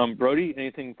 Brody,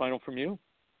 anything final from you?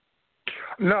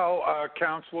 No,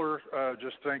 Counselor,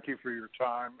 just thank you for your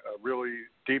time. Really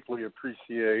deeply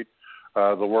appreciate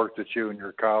the work that you and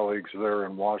your colleagues there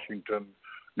in Washington,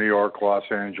 New York, Los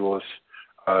Angeles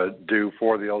do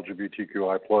for the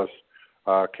LGBTQI plus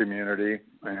community,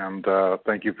 and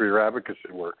thank you for your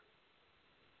advocacy work.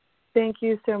 Thank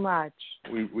you so much.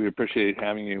 We appreciate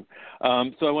having you.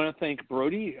 So I want to thank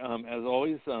Brody, as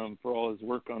always, for all his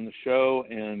work on the show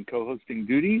and co-hosting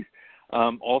duties.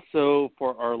 Also,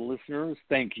 for our listeners,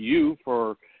 thank you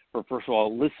for first of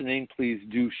all, listening. Please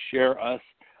do share us.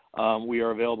 We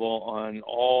are available on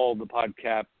all the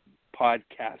podcast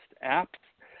apps.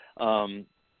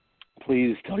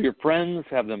 Please tell your friends,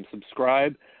 have them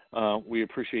subscribe. We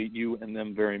appreciate you and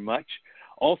them very much.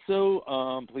 Also,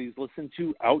 please listen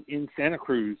to Out in Santa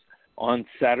Cruz on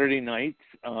Saturday nights.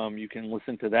 You can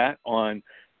listen to that on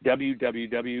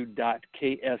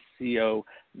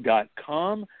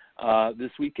www.ksco.com.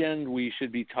 This weekend, we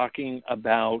should be talking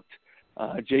about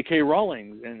J.K.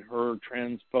 Rowling and her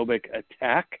transphobic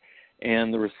attack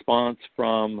and the response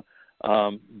from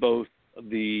both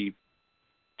the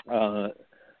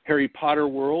Harry Potter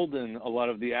world, and a lot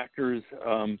of the actors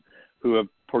who have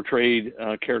portrayed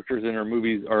characters in her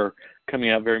movies are coming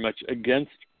out very much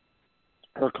against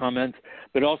her comments.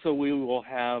 But also we will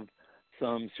have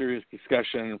some serious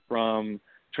discussion from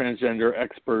transgender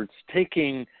experts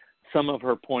taking some of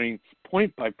her points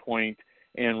point by point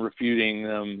and refuting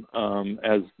them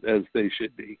as they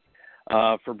should be.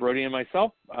 For Brody and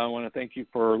myself, I want to thank you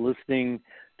for listening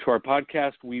to our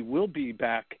podcast. We will be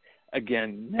back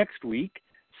again next week,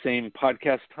 same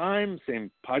podcast time, same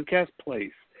podcast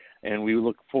place, and we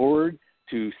look forward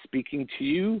to speaking to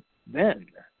you then.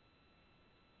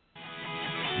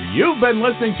 You've been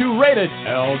listening to Rated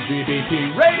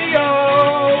LGBT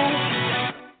Radio.